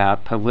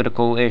about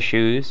political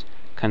issues,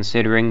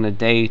 considering the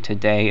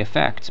day-to-day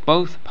effects,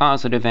 both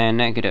positive and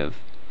negative,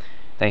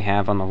 they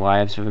have on the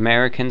lives of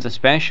Americans,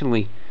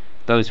 especially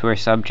those who are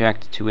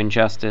subject to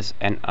injustice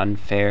and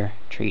unfair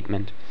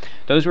treatment.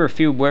 Those were a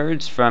few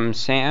words from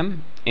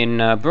Sam in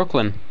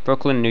Brooklyn,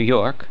 New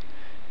York,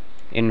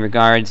 in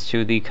regards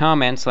to the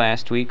comments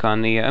last week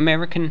on the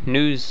American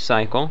news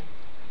cycle.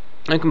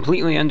 I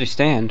completely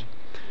understand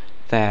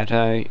that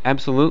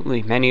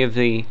absolutely many of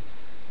the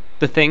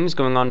things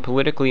going on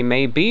politically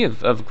may be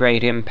of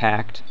great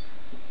impact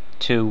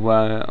to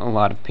a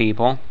lot of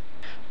people.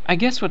 I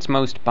guess what's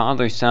most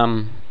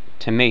bothersome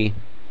to me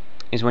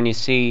is when you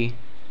see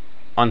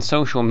on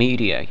social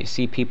media, you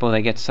see people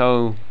that get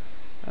so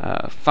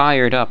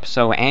fired up,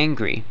 so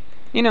angry.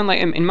 You know,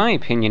 like in my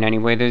opinion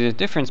anyway, there's a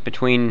difference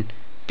between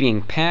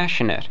being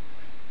passionate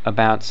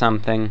about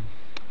something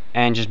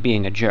and just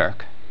being a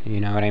jerk. You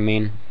know what I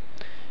mean?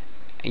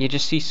 You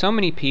just see so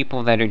many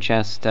people that are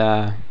just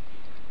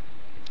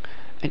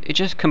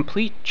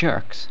complete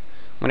jerks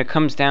when it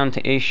comes down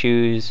to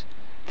issues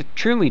that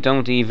truly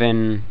don't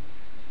even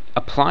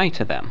apply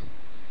to them.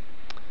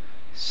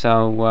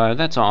 So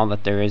that's all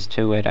that there is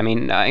to it. I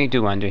mean, I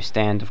do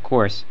understand, of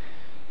course,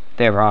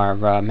 there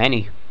are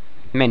many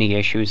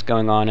issues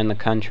going on in the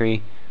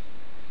country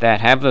that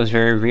have those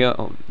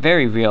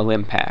very real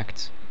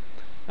impacts.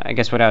 I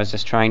guess what I was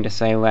just trying to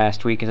say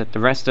last week is that the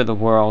rest of the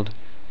world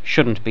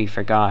shouldn't be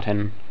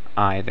forgotten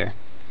either.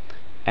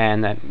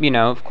 And that, you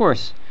know, of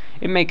course,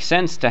 it makes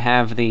sense to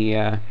have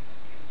the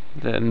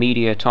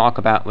media talk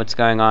about what's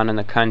going on in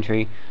the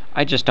country.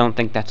 I just don't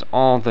think that's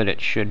all that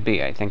it should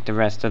be. I think the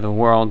rest of the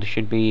world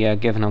should be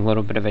given a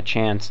little bit of a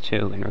chance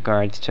too in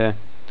regards to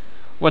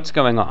what's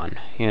going on,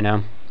 you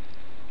know.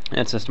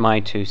 That's just my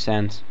 2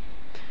 cents.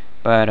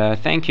 But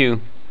thank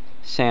you,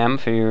 Sam,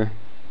 for your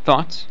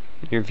thoughts,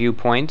 your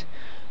viewpoint.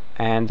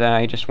 And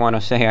I just want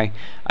to say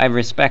I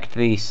respect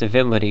the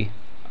civility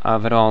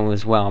of it all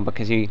as well,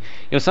 because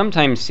you'll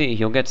sometimes see,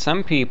 you'll get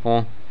some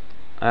people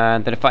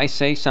that if I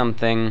say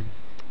something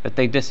that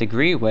they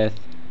disagree with,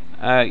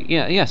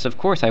 yes, of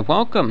course, I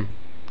welcome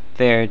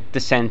their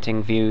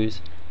dissenting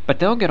views, but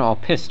they'll get all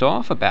pissed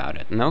off about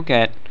it, and they'll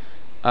get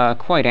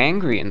quite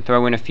angry and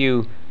throw in a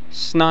few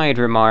snide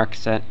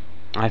remarks that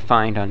I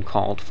find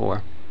uncalled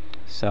for.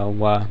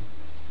 So,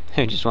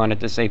 I just wanted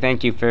to say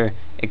thank you for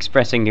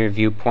expressing your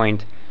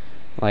viewpoint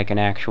like an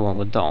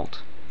actual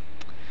adult.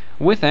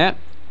 With that,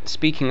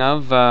 speaking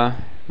of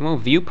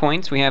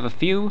viewpoints, we have a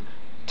few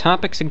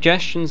topic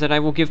suggestions that I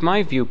will give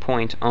my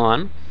viewpoint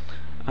on.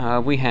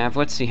 We have,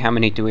 let's see, how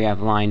many do we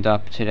have lined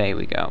up today?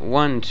 We got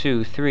 1,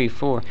 2, 3,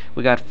 4.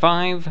 We got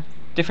 5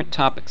 different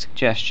topic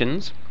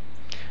suggestions,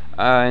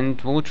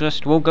 and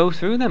we'll go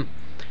through them.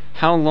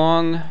 How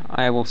long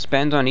I will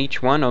spend on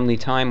each one, only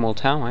time will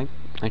tell.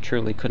 I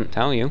truly couldn't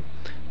tell you.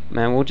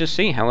 And we'll just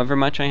see. However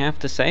much I have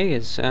to say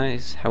is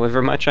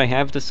however much I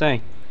have to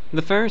say.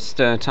 The first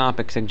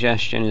topic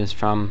suggestion is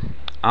from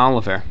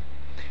Oliver.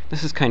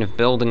 This is kind of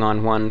building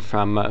on one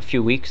from a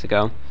few weeks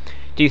ago.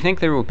 Do you think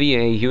there will be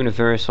a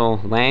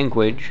universal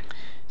language?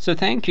 So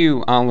thank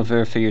you,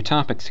 Oliver, for your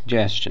topic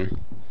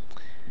suggestion.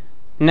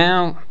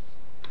 Now,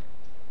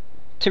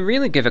 to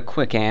really give a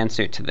quick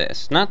answer to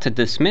this, not to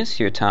dismiss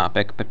your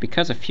topic, but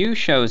because a few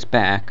shows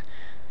back,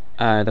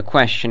 the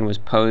question was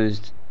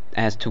posed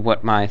as to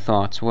what my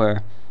thoughts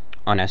were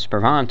on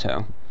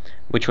Esperanto,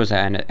 which was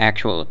an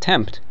actual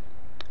attempt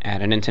at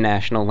an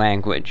international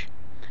language.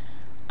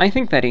 I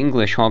think that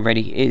English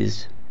already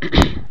is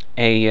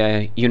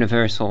a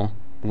universal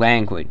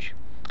language.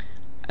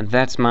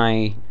 That's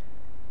my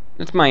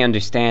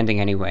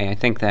understanding anyway. I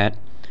think that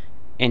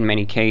in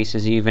many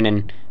cases, even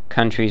in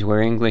countries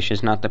where English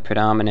is not the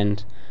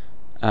predominant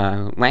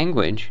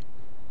language,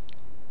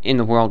 in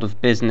the world of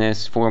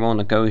business, formal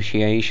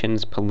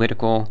negotiations,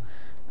 political,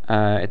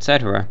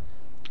 etc.,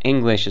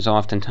 English is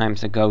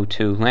oftentimes a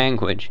go-to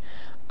language.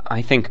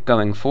 I think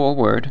going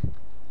forward,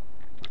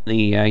 the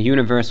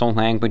universal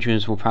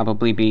languages will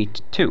probably be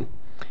two: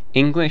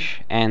 English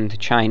and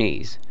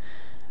Chinese,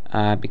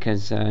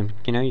 because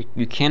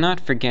you cannot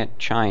forget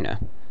China.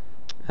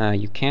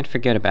 You can't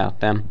forget about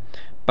them.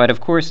 But of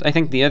course, I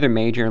think the other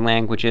major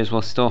languages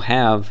will still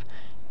have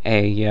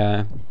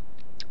a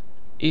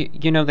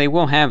they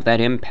will have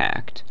that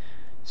impact.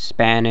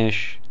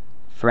 Spanish,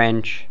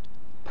 French,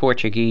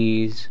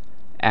 Portuguese,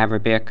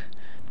 Arabic,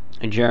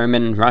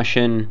 German,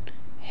 Russian,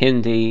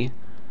 Hindi,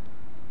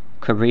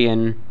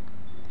 Korean,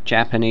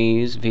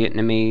 Japanese,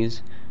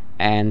 Vietnamese,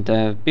 and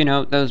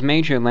those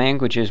major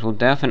languages will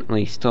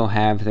definitely still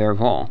have their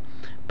role.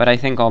 But I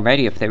think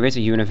already, if there is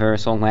a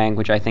universal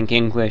language, I think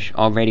English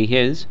already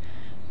is,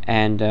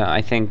 and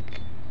I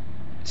think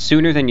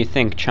sooner than you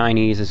think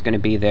Chinese is going to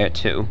be there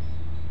too.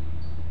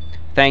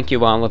 Thank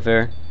you,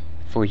 Oliver,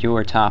 for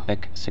your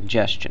topic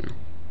suggestion.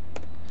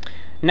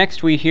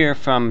 Next we hear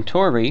from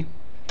Tori,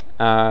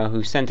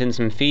 who sent in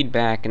some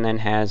feedback and then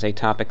has a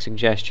topic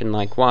suggestion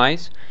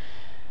likewise.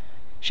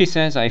 She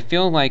says, I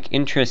feel like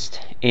interest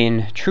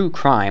in true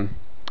crime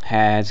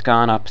has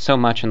gone up so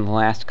much in the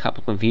last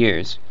couple of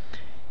years.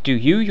 Do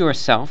you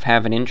yourself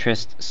have an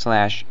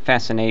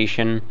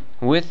interest/fascination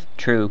with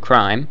true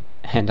crime?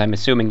 And I'm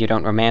assuming you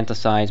don't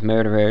romanticize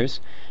murderers.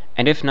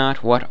 And if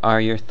not, what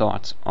are your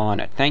thoughts on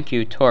it? Thank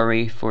you,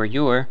 Tori, for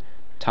your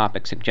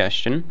topic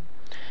suggestion.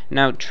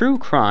 Now, true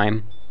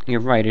crime, you're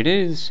right, it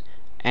is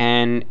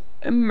an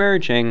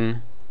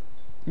emerging,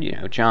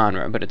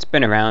 genre, but it's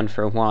been around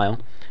for a while.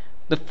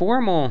 The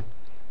formal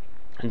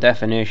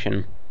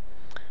definition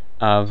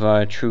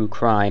of true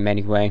crime,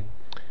 anyway,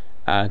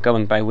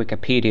 going by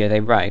Wikipedia, they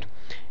write,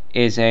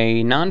 is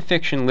a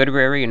non-fiction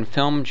literary and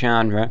film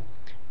genre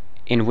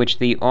in which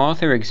the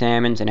author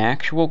examines an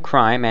actual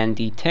crime and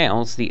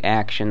details the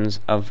actions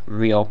of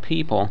real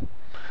people.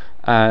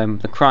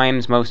 The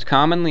crimes most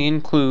commonly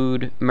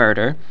include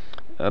murder.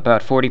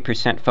 About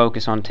 40%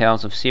 focus on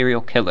tales of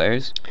serial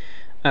killers.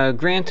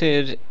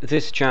 Granted,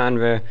 this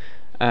genre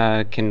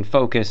can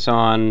focus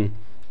on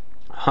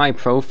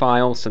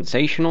high-profile,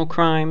 sensational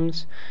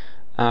crimes,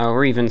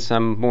 or even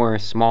some more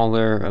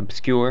smaller,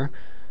 obscure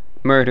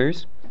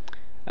murders.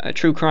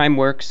 True crime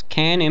works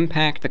can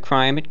impact the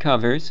crime it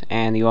covers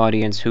and the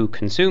audience who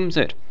consumes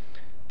it.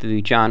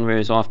 The genre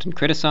is often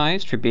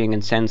criticized for being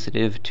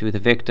insensitive to the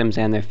victims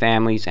and their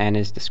families and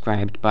is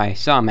described by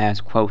some as,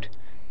 quote,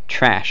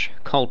 trash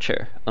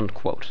culture,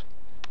 unquote.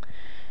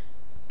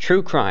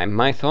 True crime,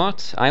 my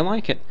thoughts, I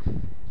like it.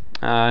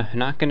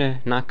 Not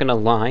gonna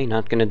lie,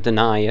 not gonna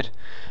deny it.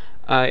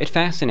 It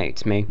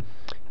fascinates me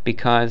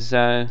because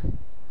the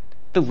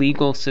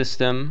legal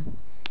system,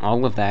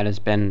 all of that has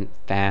been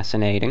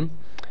fascinating.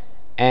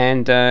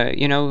 And,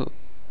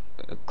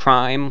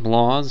 crime,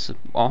 laws,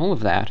 all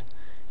of that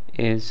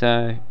is,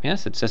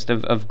 yes, it's just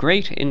of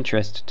great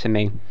interest to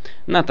me.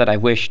 Not that I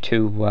wish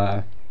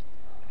to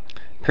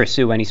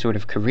pursue any sort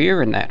of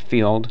career in that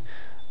field,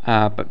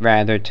 but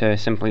rather to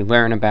simply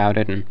learn about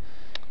it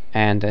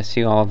and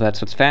see all of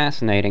that's what's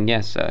fascinating.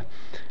 Yes,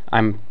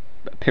 I'm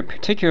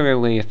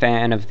particularly a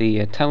fan of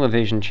the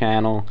television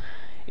channel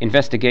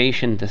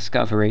Investigation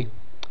Discovery.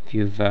 If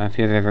you've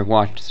ever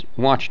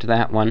watched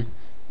that one,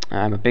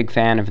 I'm a big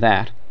fan of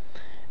that.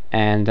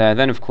 And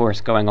then, of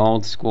course, going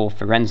old school,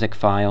 Forensic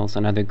Files,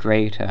 another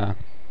great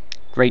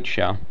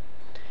show.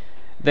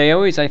 They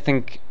always, I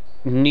think,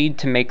 need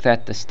to make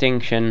that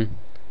distinction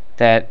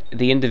that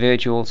the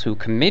individuals who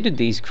committed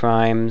these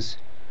crimes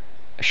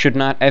should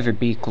not ever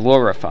be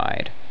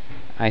glorified.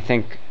 I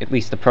think at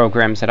least the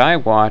programs that I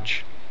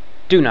watch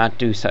do not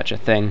do such a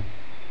thing.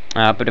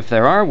 But if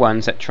there are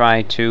ones that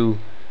try to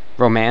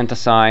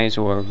romanticize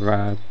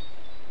or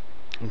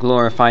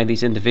glorify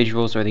these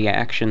individuals or the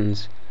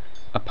actions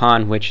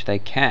upon which they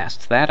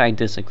cast, that I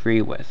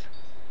disagree with.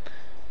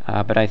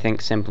 But I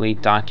think simply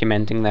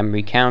documenting them,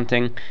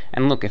 recounting,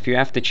 and look, if you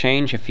have to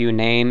change a few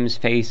names,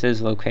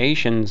 faces,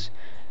 locations,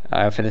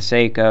 for the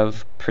sake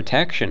of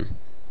protection,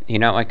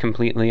 I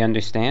completely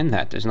understand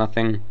that. There's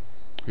nothing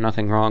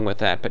wrong with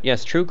that. But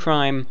yes, true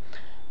crime,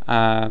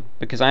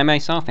 because I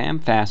myself am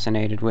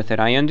fascinated with it.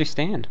 I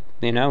understand.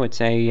 You know,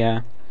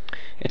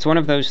 it's one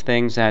of those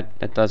things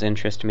that does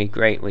interest me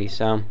greatly.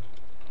 So,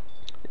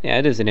 yeah,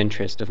 it is an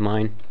interest of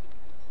mine,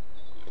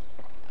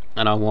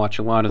 and I'll watch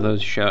a lot of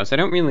those shows. I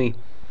don't really,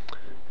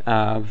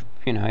 I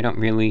don't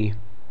really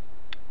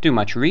do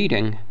much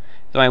reading,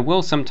 though I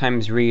will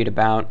sometimes read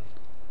about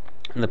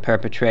the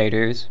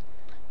perpetrators.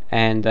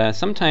 And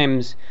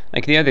sometimes,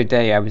 like the other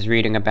day, I was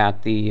reading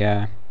about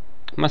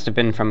must have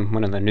been from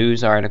one of the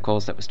news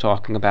articles that was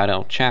talking about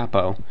El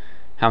Chapo,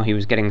 how he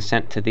was getting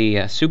sent to the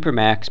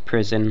Supermax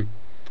prison,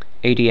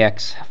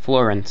 ADX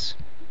Florence,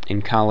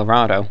 in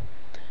Colorado.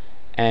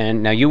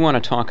 And now you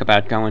want to talk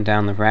about going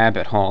down the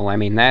rabbit hole. I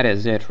mean, that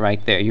is it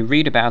right there. You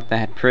read about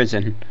that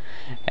prison,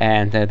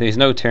 and there's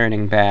no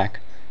turning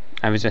back.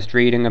 I was just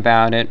reading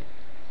about it,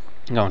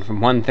 going from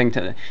one thing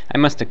to I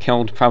must have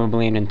killed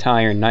probably an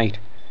entire night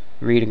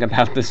reading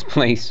about this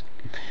place,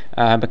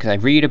 because I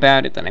read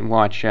about it, then I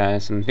watch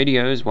some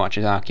videos, watch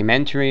a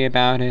documentary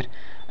about it,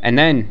 and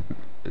then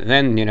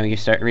you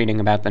start reading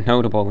about the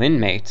notable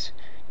inmates.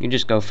 You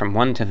just go from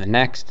one to the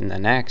next and the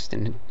next,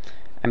 and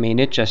I mean,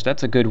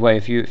 that's a good way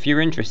if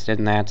you're interested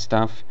in that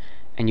stuff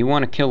and you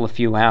want to kill a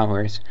few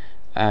hours.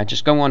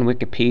 Just go on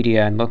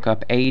Wikipedia and look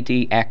up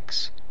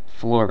ADX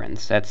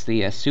Florence. That's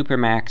the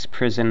Supermax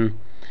prison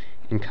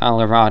in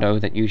Colorado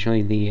that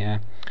usually the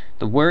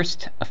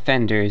worst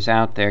offenders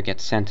out there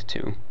get sent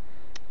to.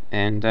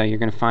 And you're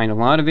going to find a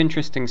lot of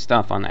interesting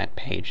stuff on that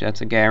page.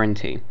 That's a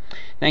guarantee.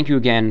 Thank you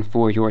again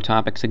for your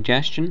topic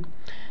suggestion.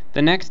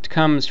 The next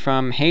comes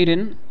from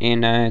Hayden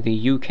in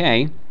the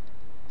UK.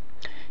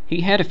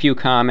 He had a few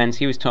comments.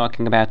 He was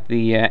talking about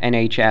the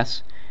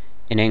NHS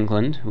in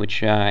England,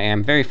 which I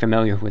am very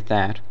familiar with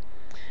that.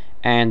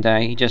 And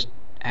he just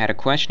had a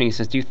question. He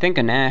says, do you think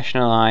a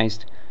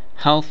nationalized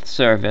health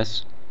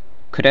service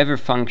could ever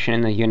function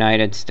in the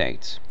United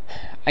States?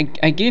 I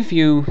give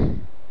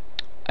you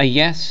a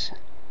yes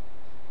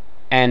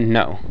and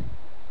no.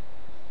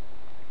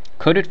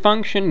 Could it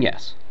function?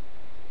 Yes.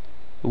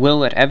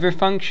 Will it ever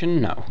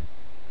function? No.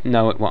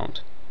 No, it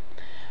won't.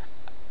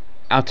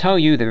 I'll tell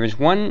you, there is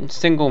one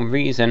single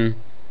reason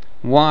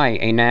why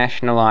a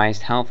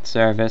nationalized health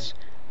service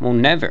will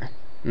never,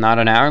 not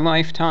in our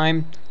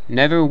lifetime,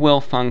 never will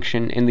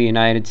function in the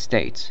United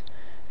States.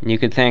 And you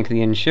could thank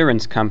the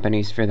insurance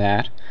companies for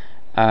that.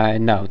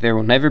 No, there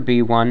will never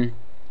be one.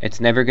 It's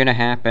never going to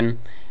happen.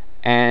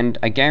 And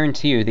I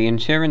guarantee you, the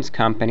insurance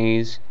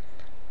companies,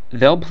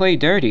 they'll play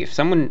dirty. If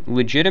someone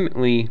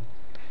legitimately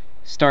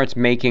starts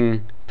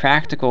making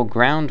practical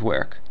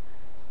groundwork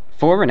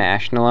for a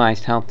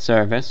nationalized health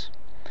service,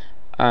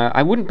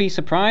 I wouldn't be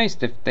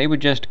surprised if they would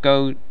just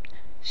go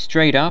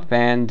straight up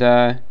and,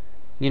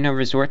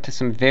 resort to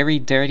some very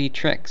dirty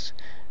tricks.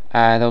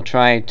 They'll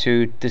try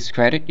to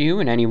discredit you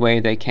in any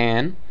way they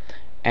can,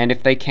 and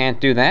if they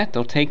can't do that,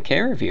 they'll take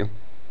care of you.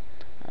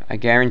 I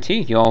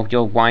guarantee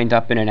you'll wind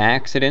up in an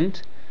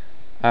accident.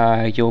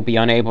 You'll be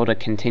unable to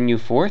continue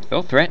forth.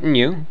 They'll threaten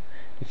you.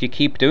 If you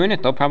keep doing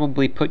it, they'll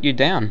probably put you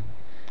down.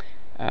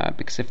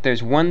 Because if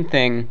there's one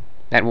thing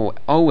that will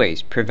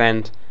always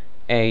prevent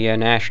a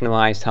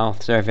nationalized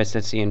health service,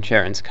 it's the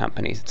insurance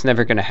companies. It's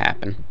never going to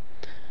happen.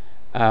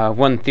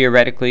 One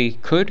theoretically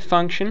could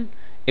function.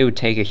 It would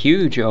take a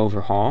huge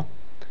overhaul,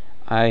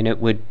 and it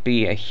would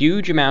be a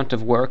huge amount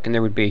of work, and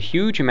there would be a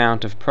huge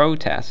amount of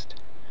protest,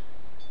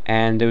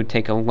 and it would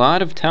take a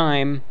lot of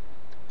time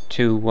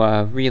to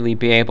really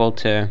be able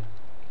to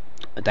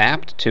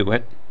adapt to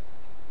it.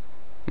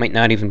 Might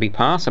not even be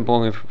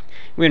possible if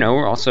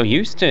we're also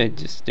used to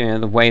just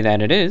the way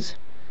that it is.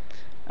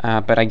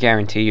 But I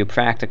guarantee you,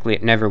 practically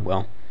it never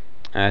will.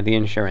 The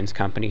insurance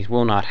companies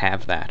will not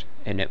have that,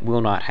 and it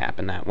will not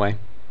happen that way.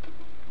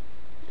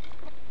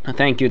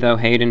 Thank you, though,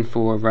 Hayden,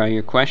 for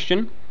your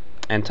question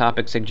and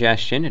topic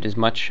suggestion. It is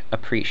much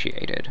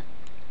appreciated.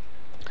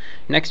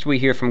 Next, we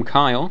hear from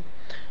Kyle,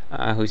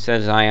 who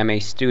says, I am a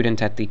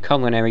student at the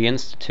Culinary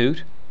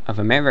Institute of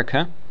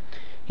America.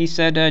 He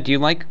said, do you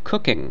like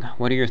cooking?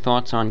 What are your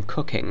thoughts on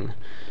cooking?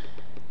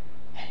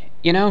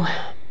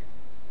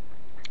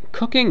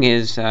 Cooking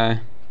is,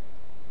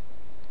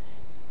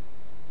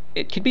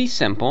 it could be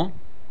simple,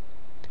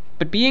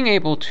 but being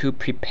able to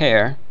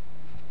prepare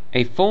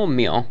a full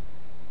meal,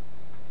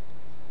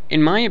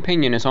 in my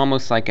opinion, is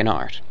almost like an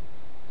art.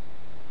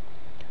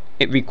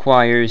 It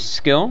requires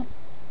skill,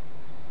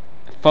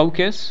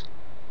 focus,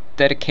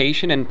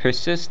 dedication, and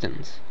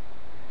persistence.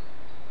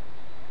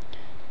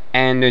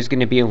 And there's going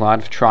to be a lot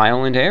of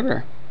trial and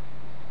error.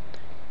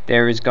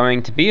 There is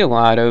going to be a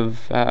lot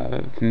of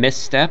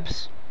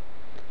missteps,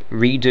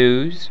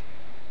 redos,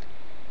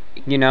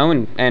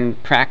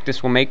 and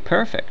practice will make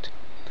perfect.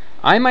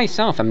 I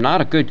myself am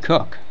not a good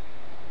cook.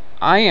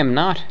 I am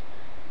not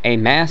a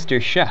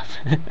master chef.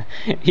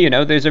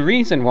 There's a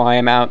reason why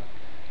I'm out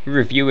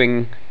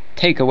reviewing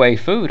takeaway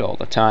food all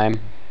the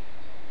time.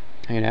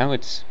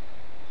 It's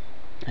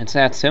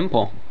that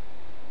simple.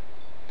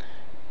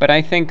 But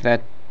I think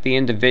that the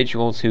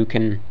individuals who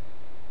can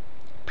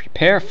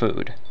prepare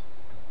food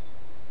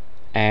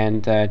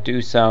and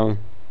do so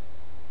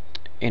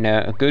in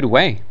a good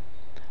way.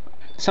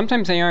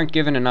 Sometimes they aren't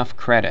given enough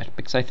credit,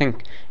 because I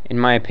think, in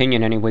my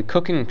opinion anyway,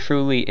 cooking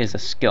truly is a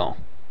skill.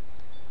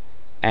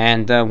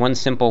 And one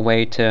simple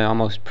way to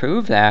almost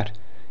prove that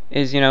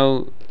is,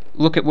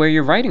 look at where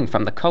you're writing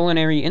from. The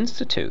Culinary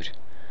Institute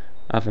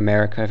of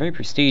America, a very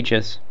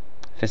prestigious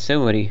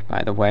facility,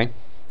 by the way.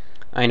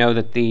 I know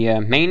that the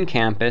main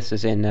campus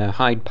is in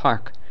Hyde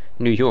Park,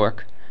 New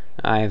York.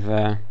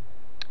 I've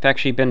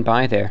actually been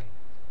by there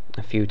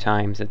a few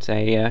times. It's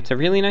a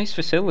really nice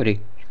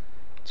facility.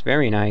 It's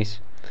very nice.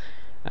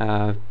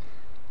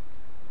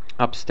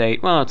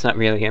 Upstate, well, it's not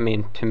really,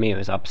 to me it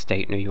was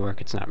upstate New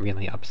York. It's not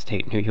really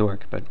upstate New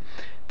York, but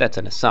that's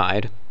an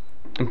aside.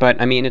 But,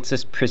 it's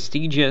this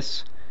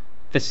prestigious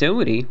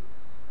facility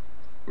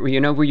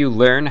where you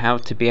learn how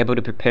to be able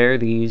to prepare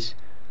these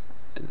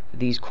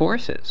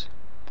courses.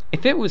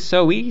 If it was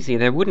so easy,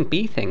 there wouldn't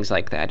be things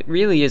like that. It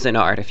really is an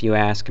art, if you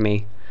ask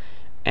me.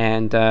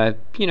 And,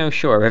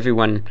 sure,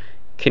 everyone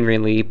can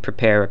really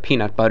prepare a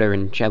peanut butter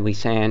and jelly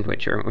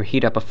sandwich or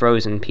heat up a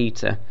frozen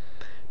pizza.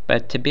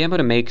 But to be able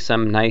to make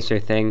some nicer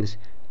things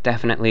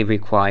definitely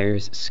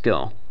requires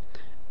skill.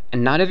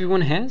 And not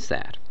everyone has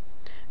that.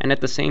 And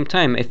at the same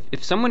time,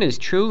 if someone is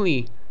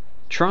truly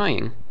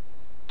trying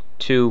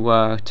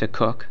to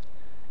cook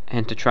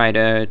and to try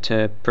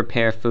to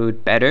prepare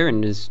food better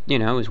and is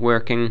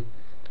working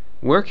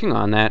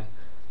on that,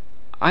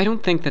 I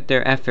don't think that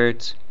their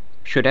efforts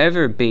should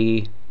ever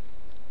be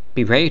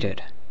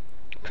berated.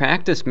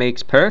 Practice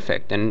makes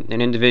perfect, and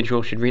an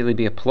individual should really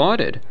be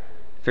applauded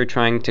for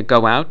trying to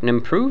go out and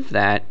improve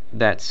that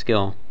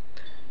skill.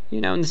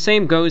 And the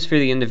same goes for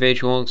the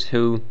individuals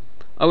who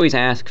always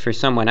ask for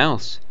someone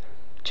else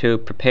to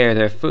prepare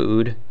their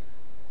food,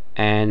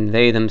 and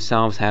they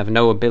themselves have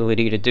no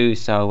ability to do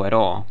so at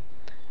all.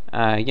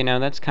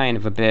 That's kind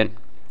of a bit,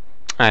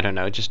 I don't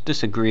know, just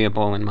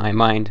disagreeable in my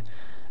mind.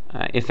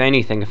 If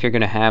anything, if you're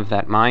going to have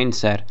that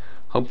mindset,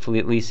 hopefully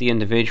at least the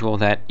individual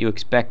that you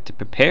expect to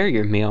prepare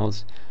your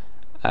meals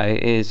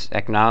is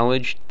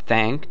acknowledged,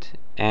 thanked,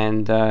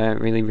 and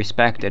really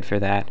respected for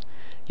that.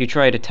 You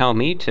try to tell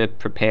me to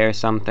prepare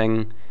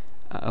something,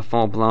 a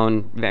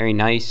full-blown, very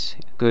nice,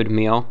 good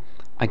meal,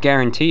 I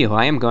guarantee you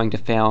I am going to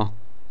fail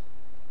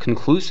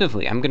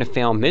conclusively. I'm going to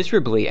fail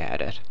miserably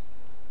at it.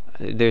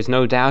 There's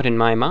no doubt in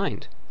my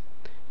mind.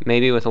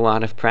 Maybe with a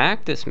lot of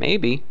practice,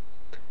 maybe.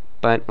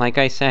 But like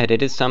I said,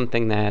 it is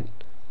something that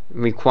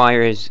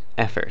requires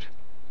effort.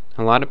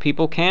 A lot of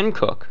people can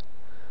cook.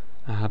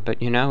 But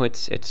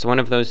it's one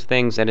of those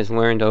things that is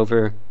learned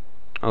over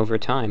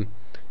time.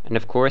 And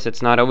of course,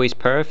 it's not always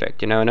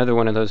perfect. Another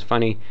one of those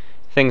funny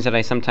things that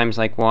I sometimes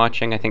like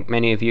watching, I think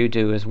many of you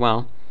do as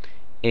well,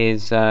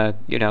 is, the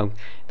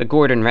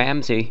Gordon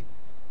Ramsay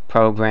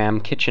program,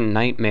 Kitchen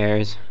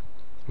Nightmares,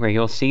 where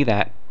you'll see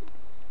that,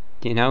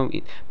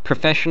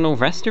 professional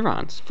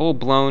restaurants,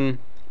 full-blown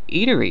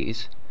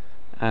eateries,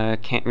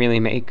 can't really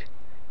make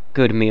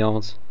good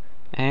meals.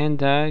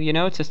 And,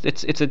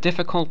 it's a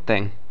difficult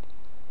thing.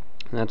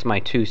 That's my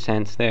 2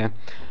 cents there.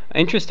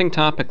 Interesting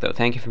topic, though.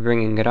 Thank you for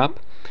bringing it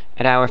up.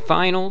 And our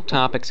final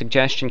topic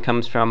suggestion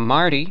comes from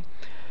Marty.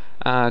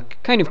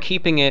 Kind of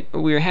keeping it,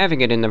 we were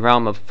having it in the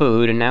realm of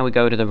food, and now we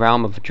go to the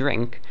realm of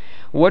drink.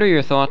 What are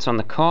your thoughts on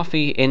the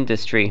coffee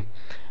industry?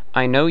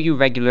 I know you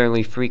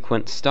regularly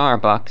frequent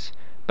Starbucks,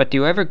 but do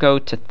you ever go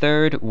to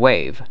third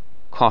wave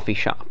coffee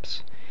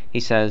shops? He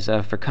says,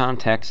 for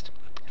context,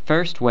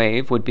 first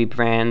wave would be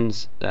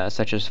brands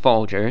such as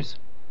Folgers.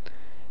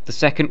 The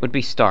second would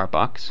be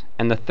Starbucks,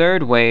 and the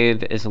third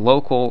wave is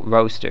local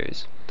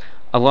roasters.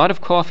 A lot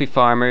of coffee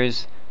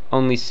farmers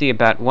only see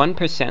about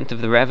 1%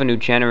 of the revenue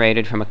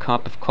generated from a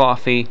cup of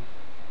coffee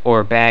or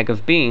a bag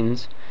of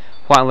beans.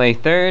 While a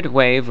third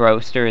wave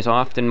roaster is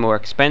often more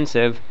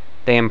expensive,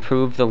 they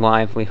improve the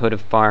livelihood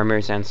of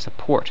farmers and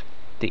support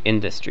the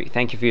industry.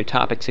 Thank you for your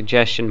topic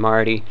suggestion,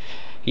 Marty.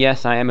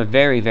 Yes, I am a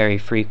very, very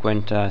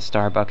frequent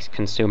Starbucks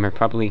consumer.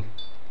 Probably,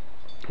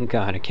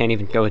 God, I can't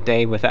even go a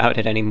day without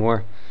it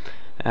anymore.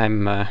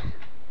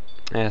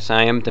 Yes,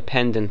 I am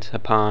dependent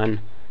upon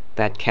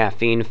that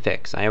caffeine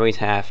fix. I always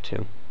have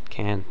to.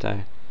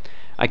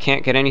 I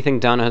can't get anything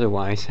done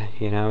otherwise.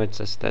 It's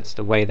just, that's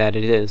the way that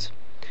it is.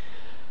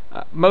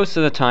 Most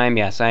of the time,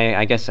 yes,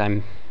 I guess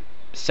I'm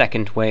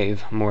second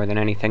wave more than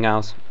anything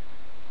else.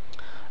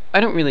 I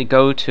don't really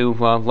go to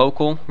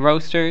local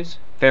roasters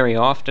very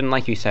often.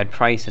 Like you said,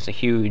 price is a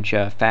huge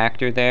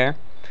factor there.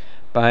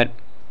 But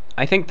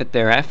I think that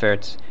their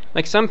efforts,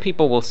 like some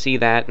people will see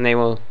that and they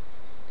will,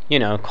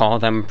 call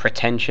them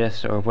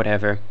pretentious or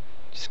whatever,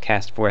 just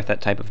cast forth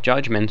that type of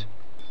judgment.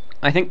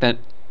 I think that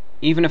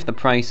even if the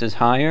price is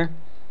higher,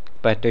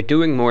 but they're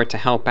doing more to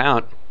help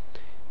out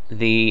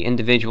the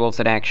individuals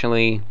that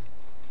actually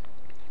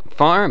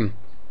farm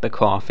the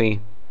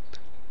coffee,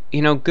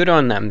 good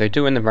on them. They're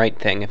doing the right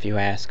thing, if you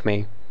ask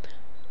me.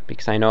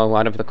 Because I know a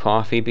lot of the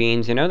coffee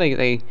beans,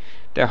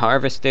 they're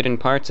harvested in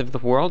parts of the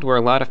world where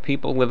a lot of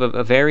people live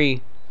a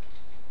very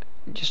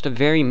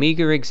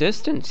meager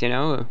existence,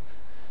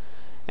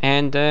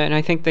 And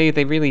I think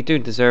they really do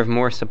deserve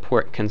more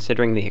support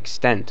considering the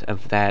extent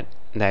of that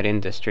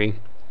industry.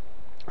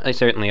 I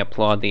certainly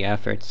applaud the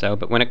effort. So,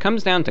 but when it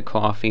comes down to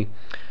coffee,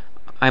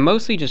 I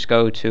mostly just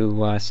go to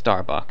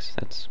Starbucks.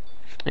 That's,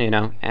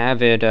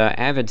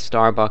 avid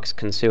Starbucks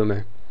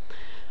consumer.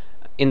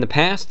 In the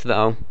past,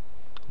 though,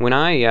 when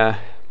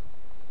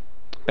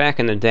back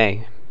in the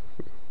day,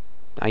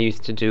 I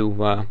used to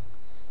do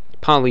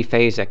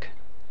polyphasic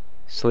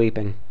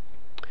sleeping.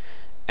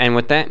 And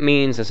what that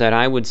means is that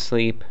I would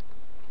sleep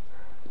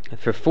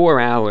for 4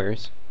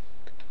 hours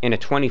in a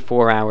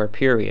 24-hour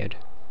period.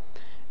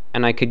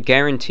 And I could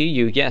guarantee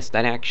you, yes,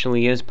 that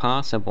actually is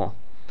possible.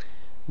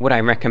 Would I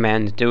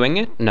recommend doing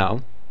it?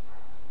 No.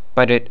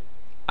 But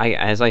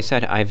as I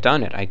said, I've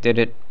done it. I did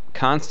it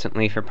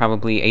constantly for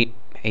probably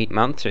eight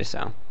months or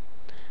so.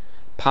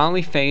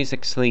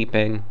 Polyphasic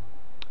sleeping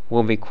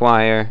will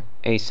require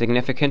a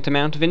significant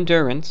amount of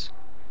endurance,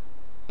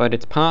 but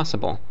it's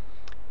possible.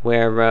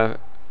 Where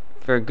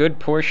for a good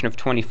portion of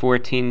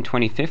 2014,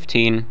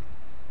 2015,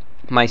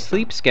 my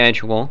sleep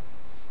schedule,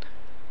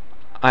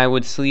 I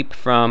would sleep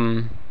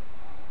from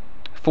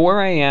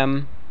 4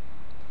 a.m.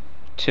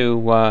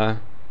 to,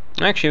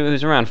 actually it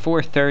was around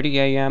 4:30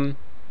 a.m.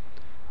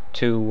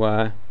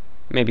 to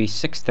maybe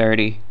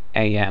 6:30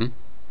 a.m.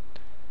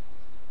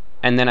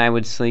 And then I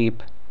would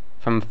sleep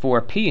from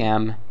 4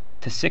 p.m.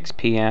 to 6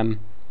 p.m.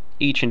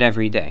 each and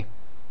every day.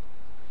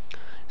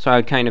 So I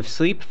would kind of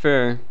sleep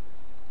for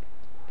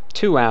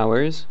 2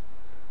 hours,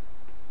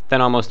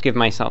 then almost give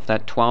myself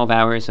that 12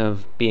 hours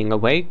of being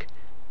awake,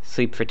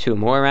 sleep for 2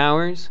 more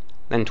hours,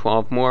 then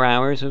 12 more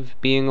hours of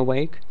being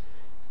awake,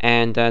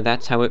 and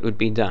that's how it would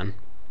be done.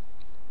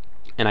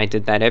 And I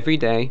did that every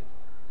day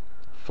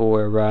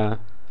for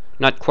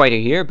not quite a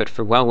year, but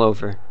for well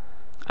over,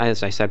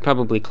 as I said,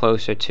 probably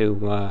closer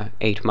to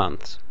 8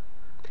 months.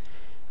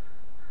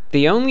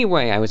 The only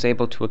way I was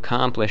able to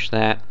accomplish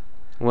that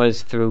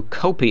was through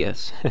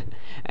copious,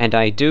 and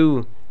I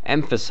do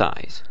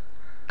emphasize,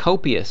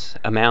 copious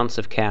amounts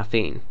of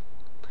caffeine.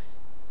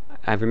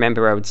 I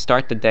remember I would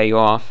start the day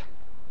off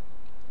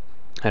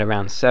at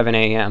around 7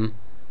 a.m.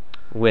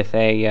 with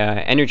a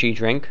energy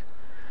drink.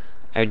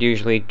 I would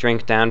usually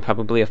drink down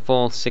probably a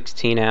full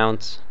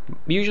 16-ounce,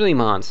 usually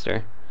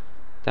Monster.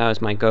 That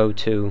was my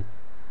go-to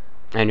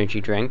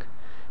energy drink.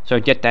 So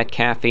I'd get that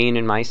caffeine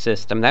in my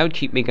system. That would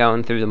keep me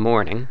going through the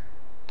morning.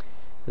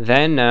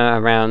 Then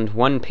around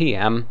 1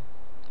 p.m.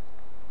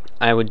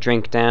 I would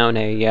drink down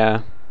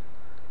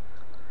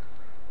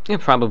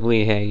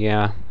probably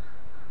a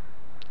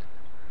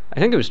I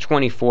think it was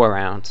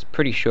 24-ounce,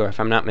 pretty sure if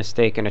I'm not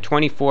mistaken, a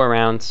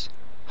 24-ounce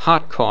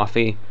hot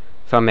coffee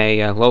from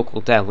a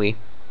local deli.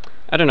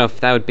 I don't know if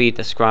that would be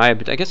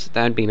described. I guess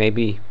that would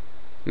be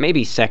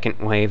maybe second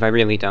wave. I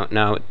really don't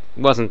know.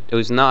 It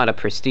was not a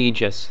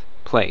prestigious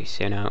place,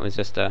 It was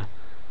just it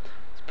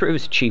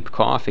was cheap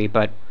coffee,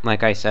 but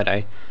like I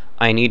said,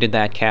 I needed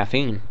that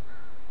caffeine.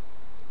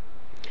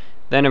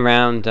 Then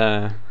around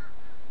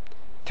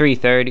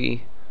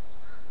 3:30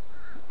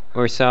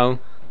 or so,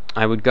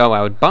 I would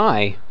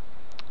buy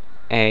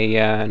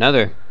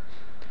another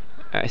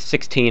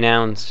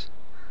 16-ounce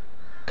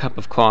cup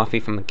of coffee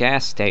from a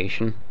gas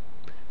station.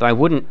 Though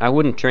I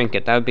wouldn't drink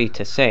it. That would be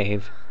to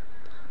save.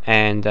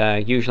 And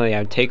usually I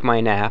would take my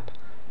nap,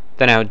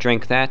 then I would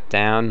drink that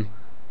down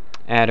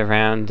at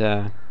around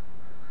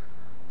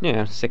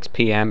 6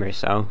 p.m. or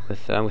so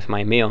with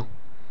my meal,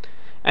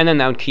 and then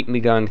that would keep me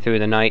going through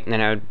the night, and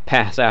then I would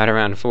pass out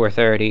around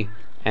 4:30,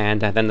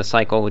 and then the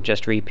cycle would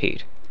just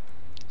repeat.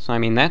 So I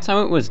mean, that's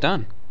how it was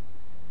done.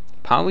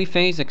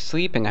 Polyphasic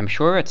sleeping, I'm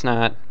sure it's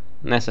not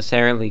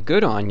necessarily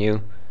good on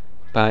you,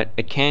 but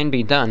it can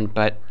be done.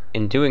 But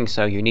in doing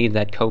so, you need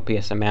that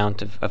copious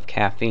amount of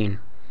caffeine.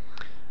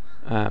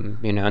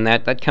 And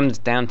that comes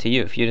down to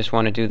you. If you just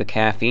want to do the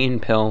caffeine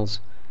pills,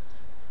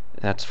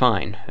 that's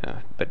fine.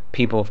 But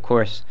people, of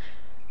course,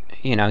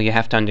 you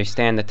have to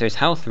understand that there's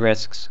health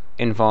risks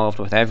involved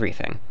with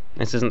everything.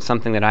 This isn't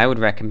something that I would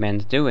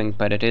recommend doing,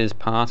 but it is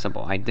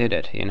possible. I did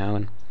it,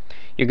 and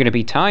you're going to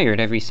be tired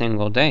every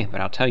single day,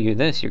 but I'll tell you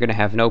this, you're going to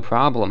have no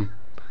problem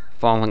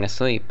falling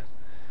asleep.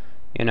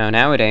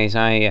 Nowadays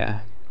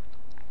I'm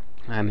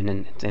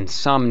an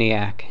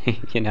insomniac,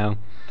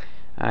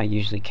 I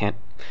usually can't.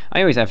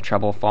 I always have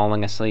trouble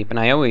falling asleep, and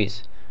I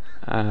always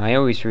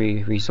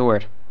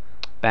resort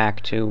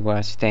back to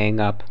staying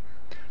up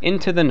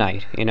into the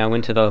night,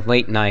 into the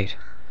late night,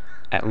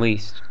 at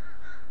least.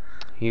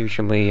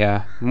 Usually,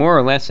 more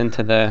or less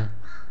into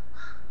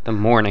the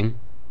morning,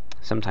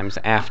 sometimes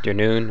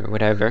afternoon or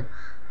whatever.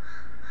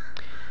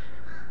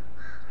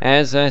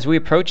 As we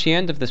approach the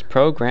end of this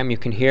program, you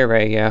can hear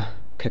a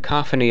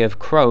cacophony of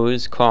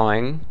crows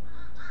cawing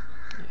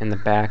in the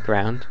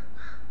background.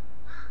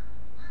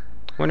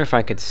 I wonder if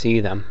I could see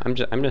them. I'm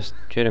just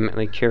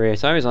legitimately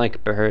curious. I always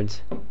like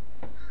birds.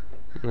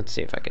 Let's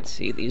see if I can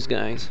see these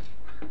guys.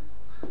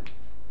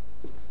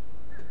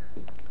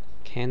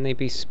 Can they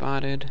be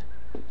spotted?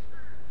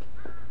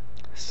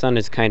 The sun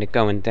is kind of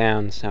going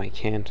down, so I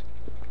can't.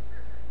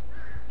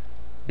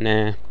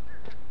 Nah.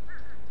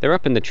 They're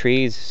up in the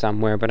trees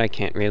somewhere, but I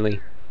can't really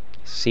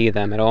see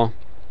them at all.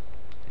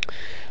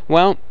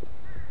 Well,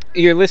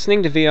 You're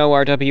listening to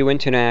VORW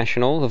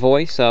International, the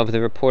voice of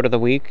the Report of the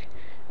Week,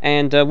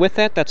 and with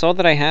that, that's all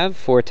that I have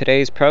for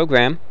today's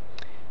program.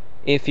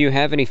 If you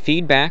have any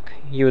feedback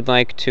you would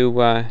like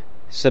to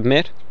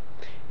submit,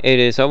 it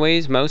is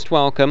always most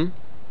welcome.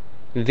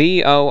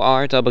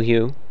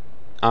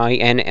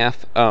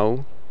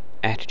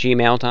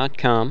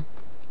 VORWINFO@gmail.com.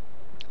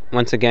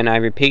 Once again, I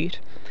repeat,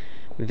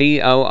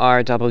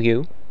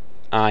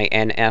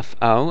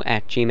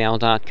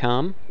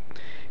 VORWINFO@gmail.com.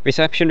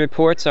 Reception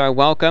reports are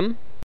welcome.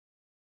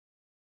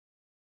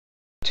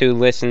 To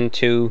listen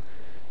to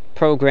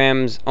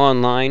programs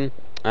online,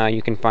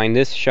 you can find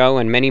this show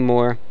and many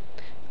more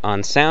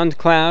on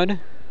SoundCloud,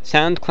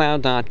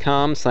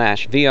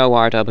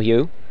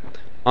 soundcloud.com/VORW,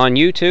 on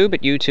YouTube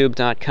at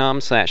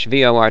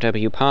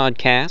youtube.com/VORW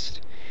podcast.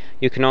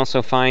 You can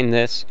also find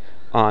this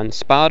on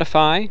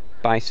Spotify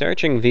by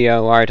searching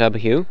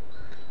VORW.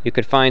 You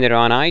could find it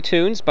on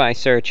iTunes by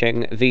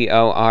searching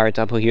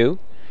VORW.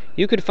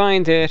 You could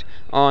find it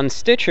on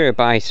Stitcher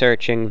by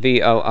searching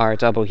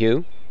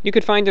VORW. You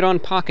could find it on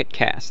Pocket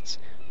Casts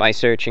by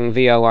searching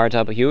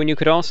VORW, and you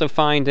could also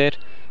find it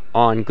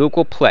on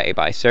Google Play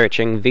by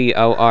searching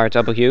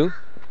VORW.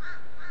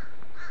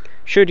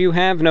 Should you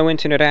have no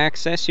internet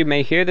access, you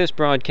may hear this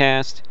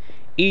broadcast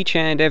each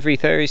and every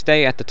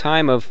Thursday at the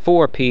time of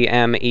 4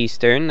 p.m.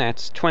 Eastern,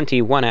 that's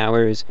 21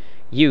 hours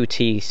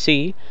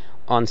UTC,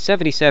 on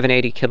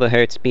 7780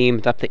 kHz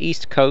beamed up the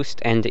East Coast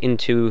and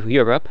into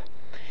Europe.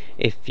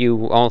 If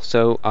you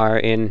also are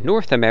in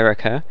North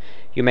America,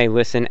 you may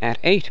listen at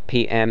 8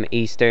 p.m.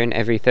 Eastern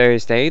every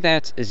Thursday,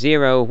 that's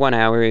 01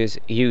 hours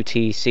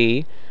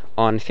UTC,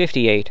 on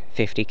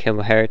 5850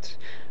 kHz,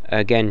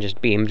 again just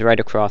beamed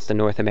right across the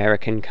North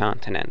American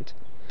continent.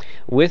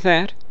 With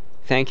that,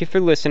 thank you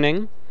for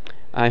listening.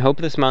 I hope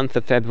this month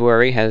of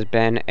February has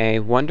been a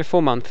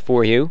wonderful month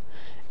for you,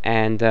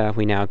 and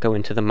we now go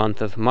into the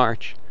month of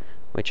March,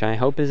 which I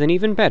hope is an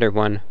even better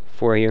one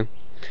for you.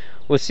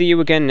 We'll see you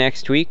again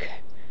next week,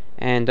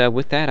 and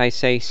with that I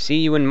say see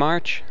you in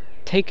March.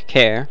 Take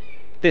care.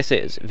 This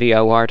is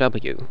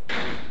VORW.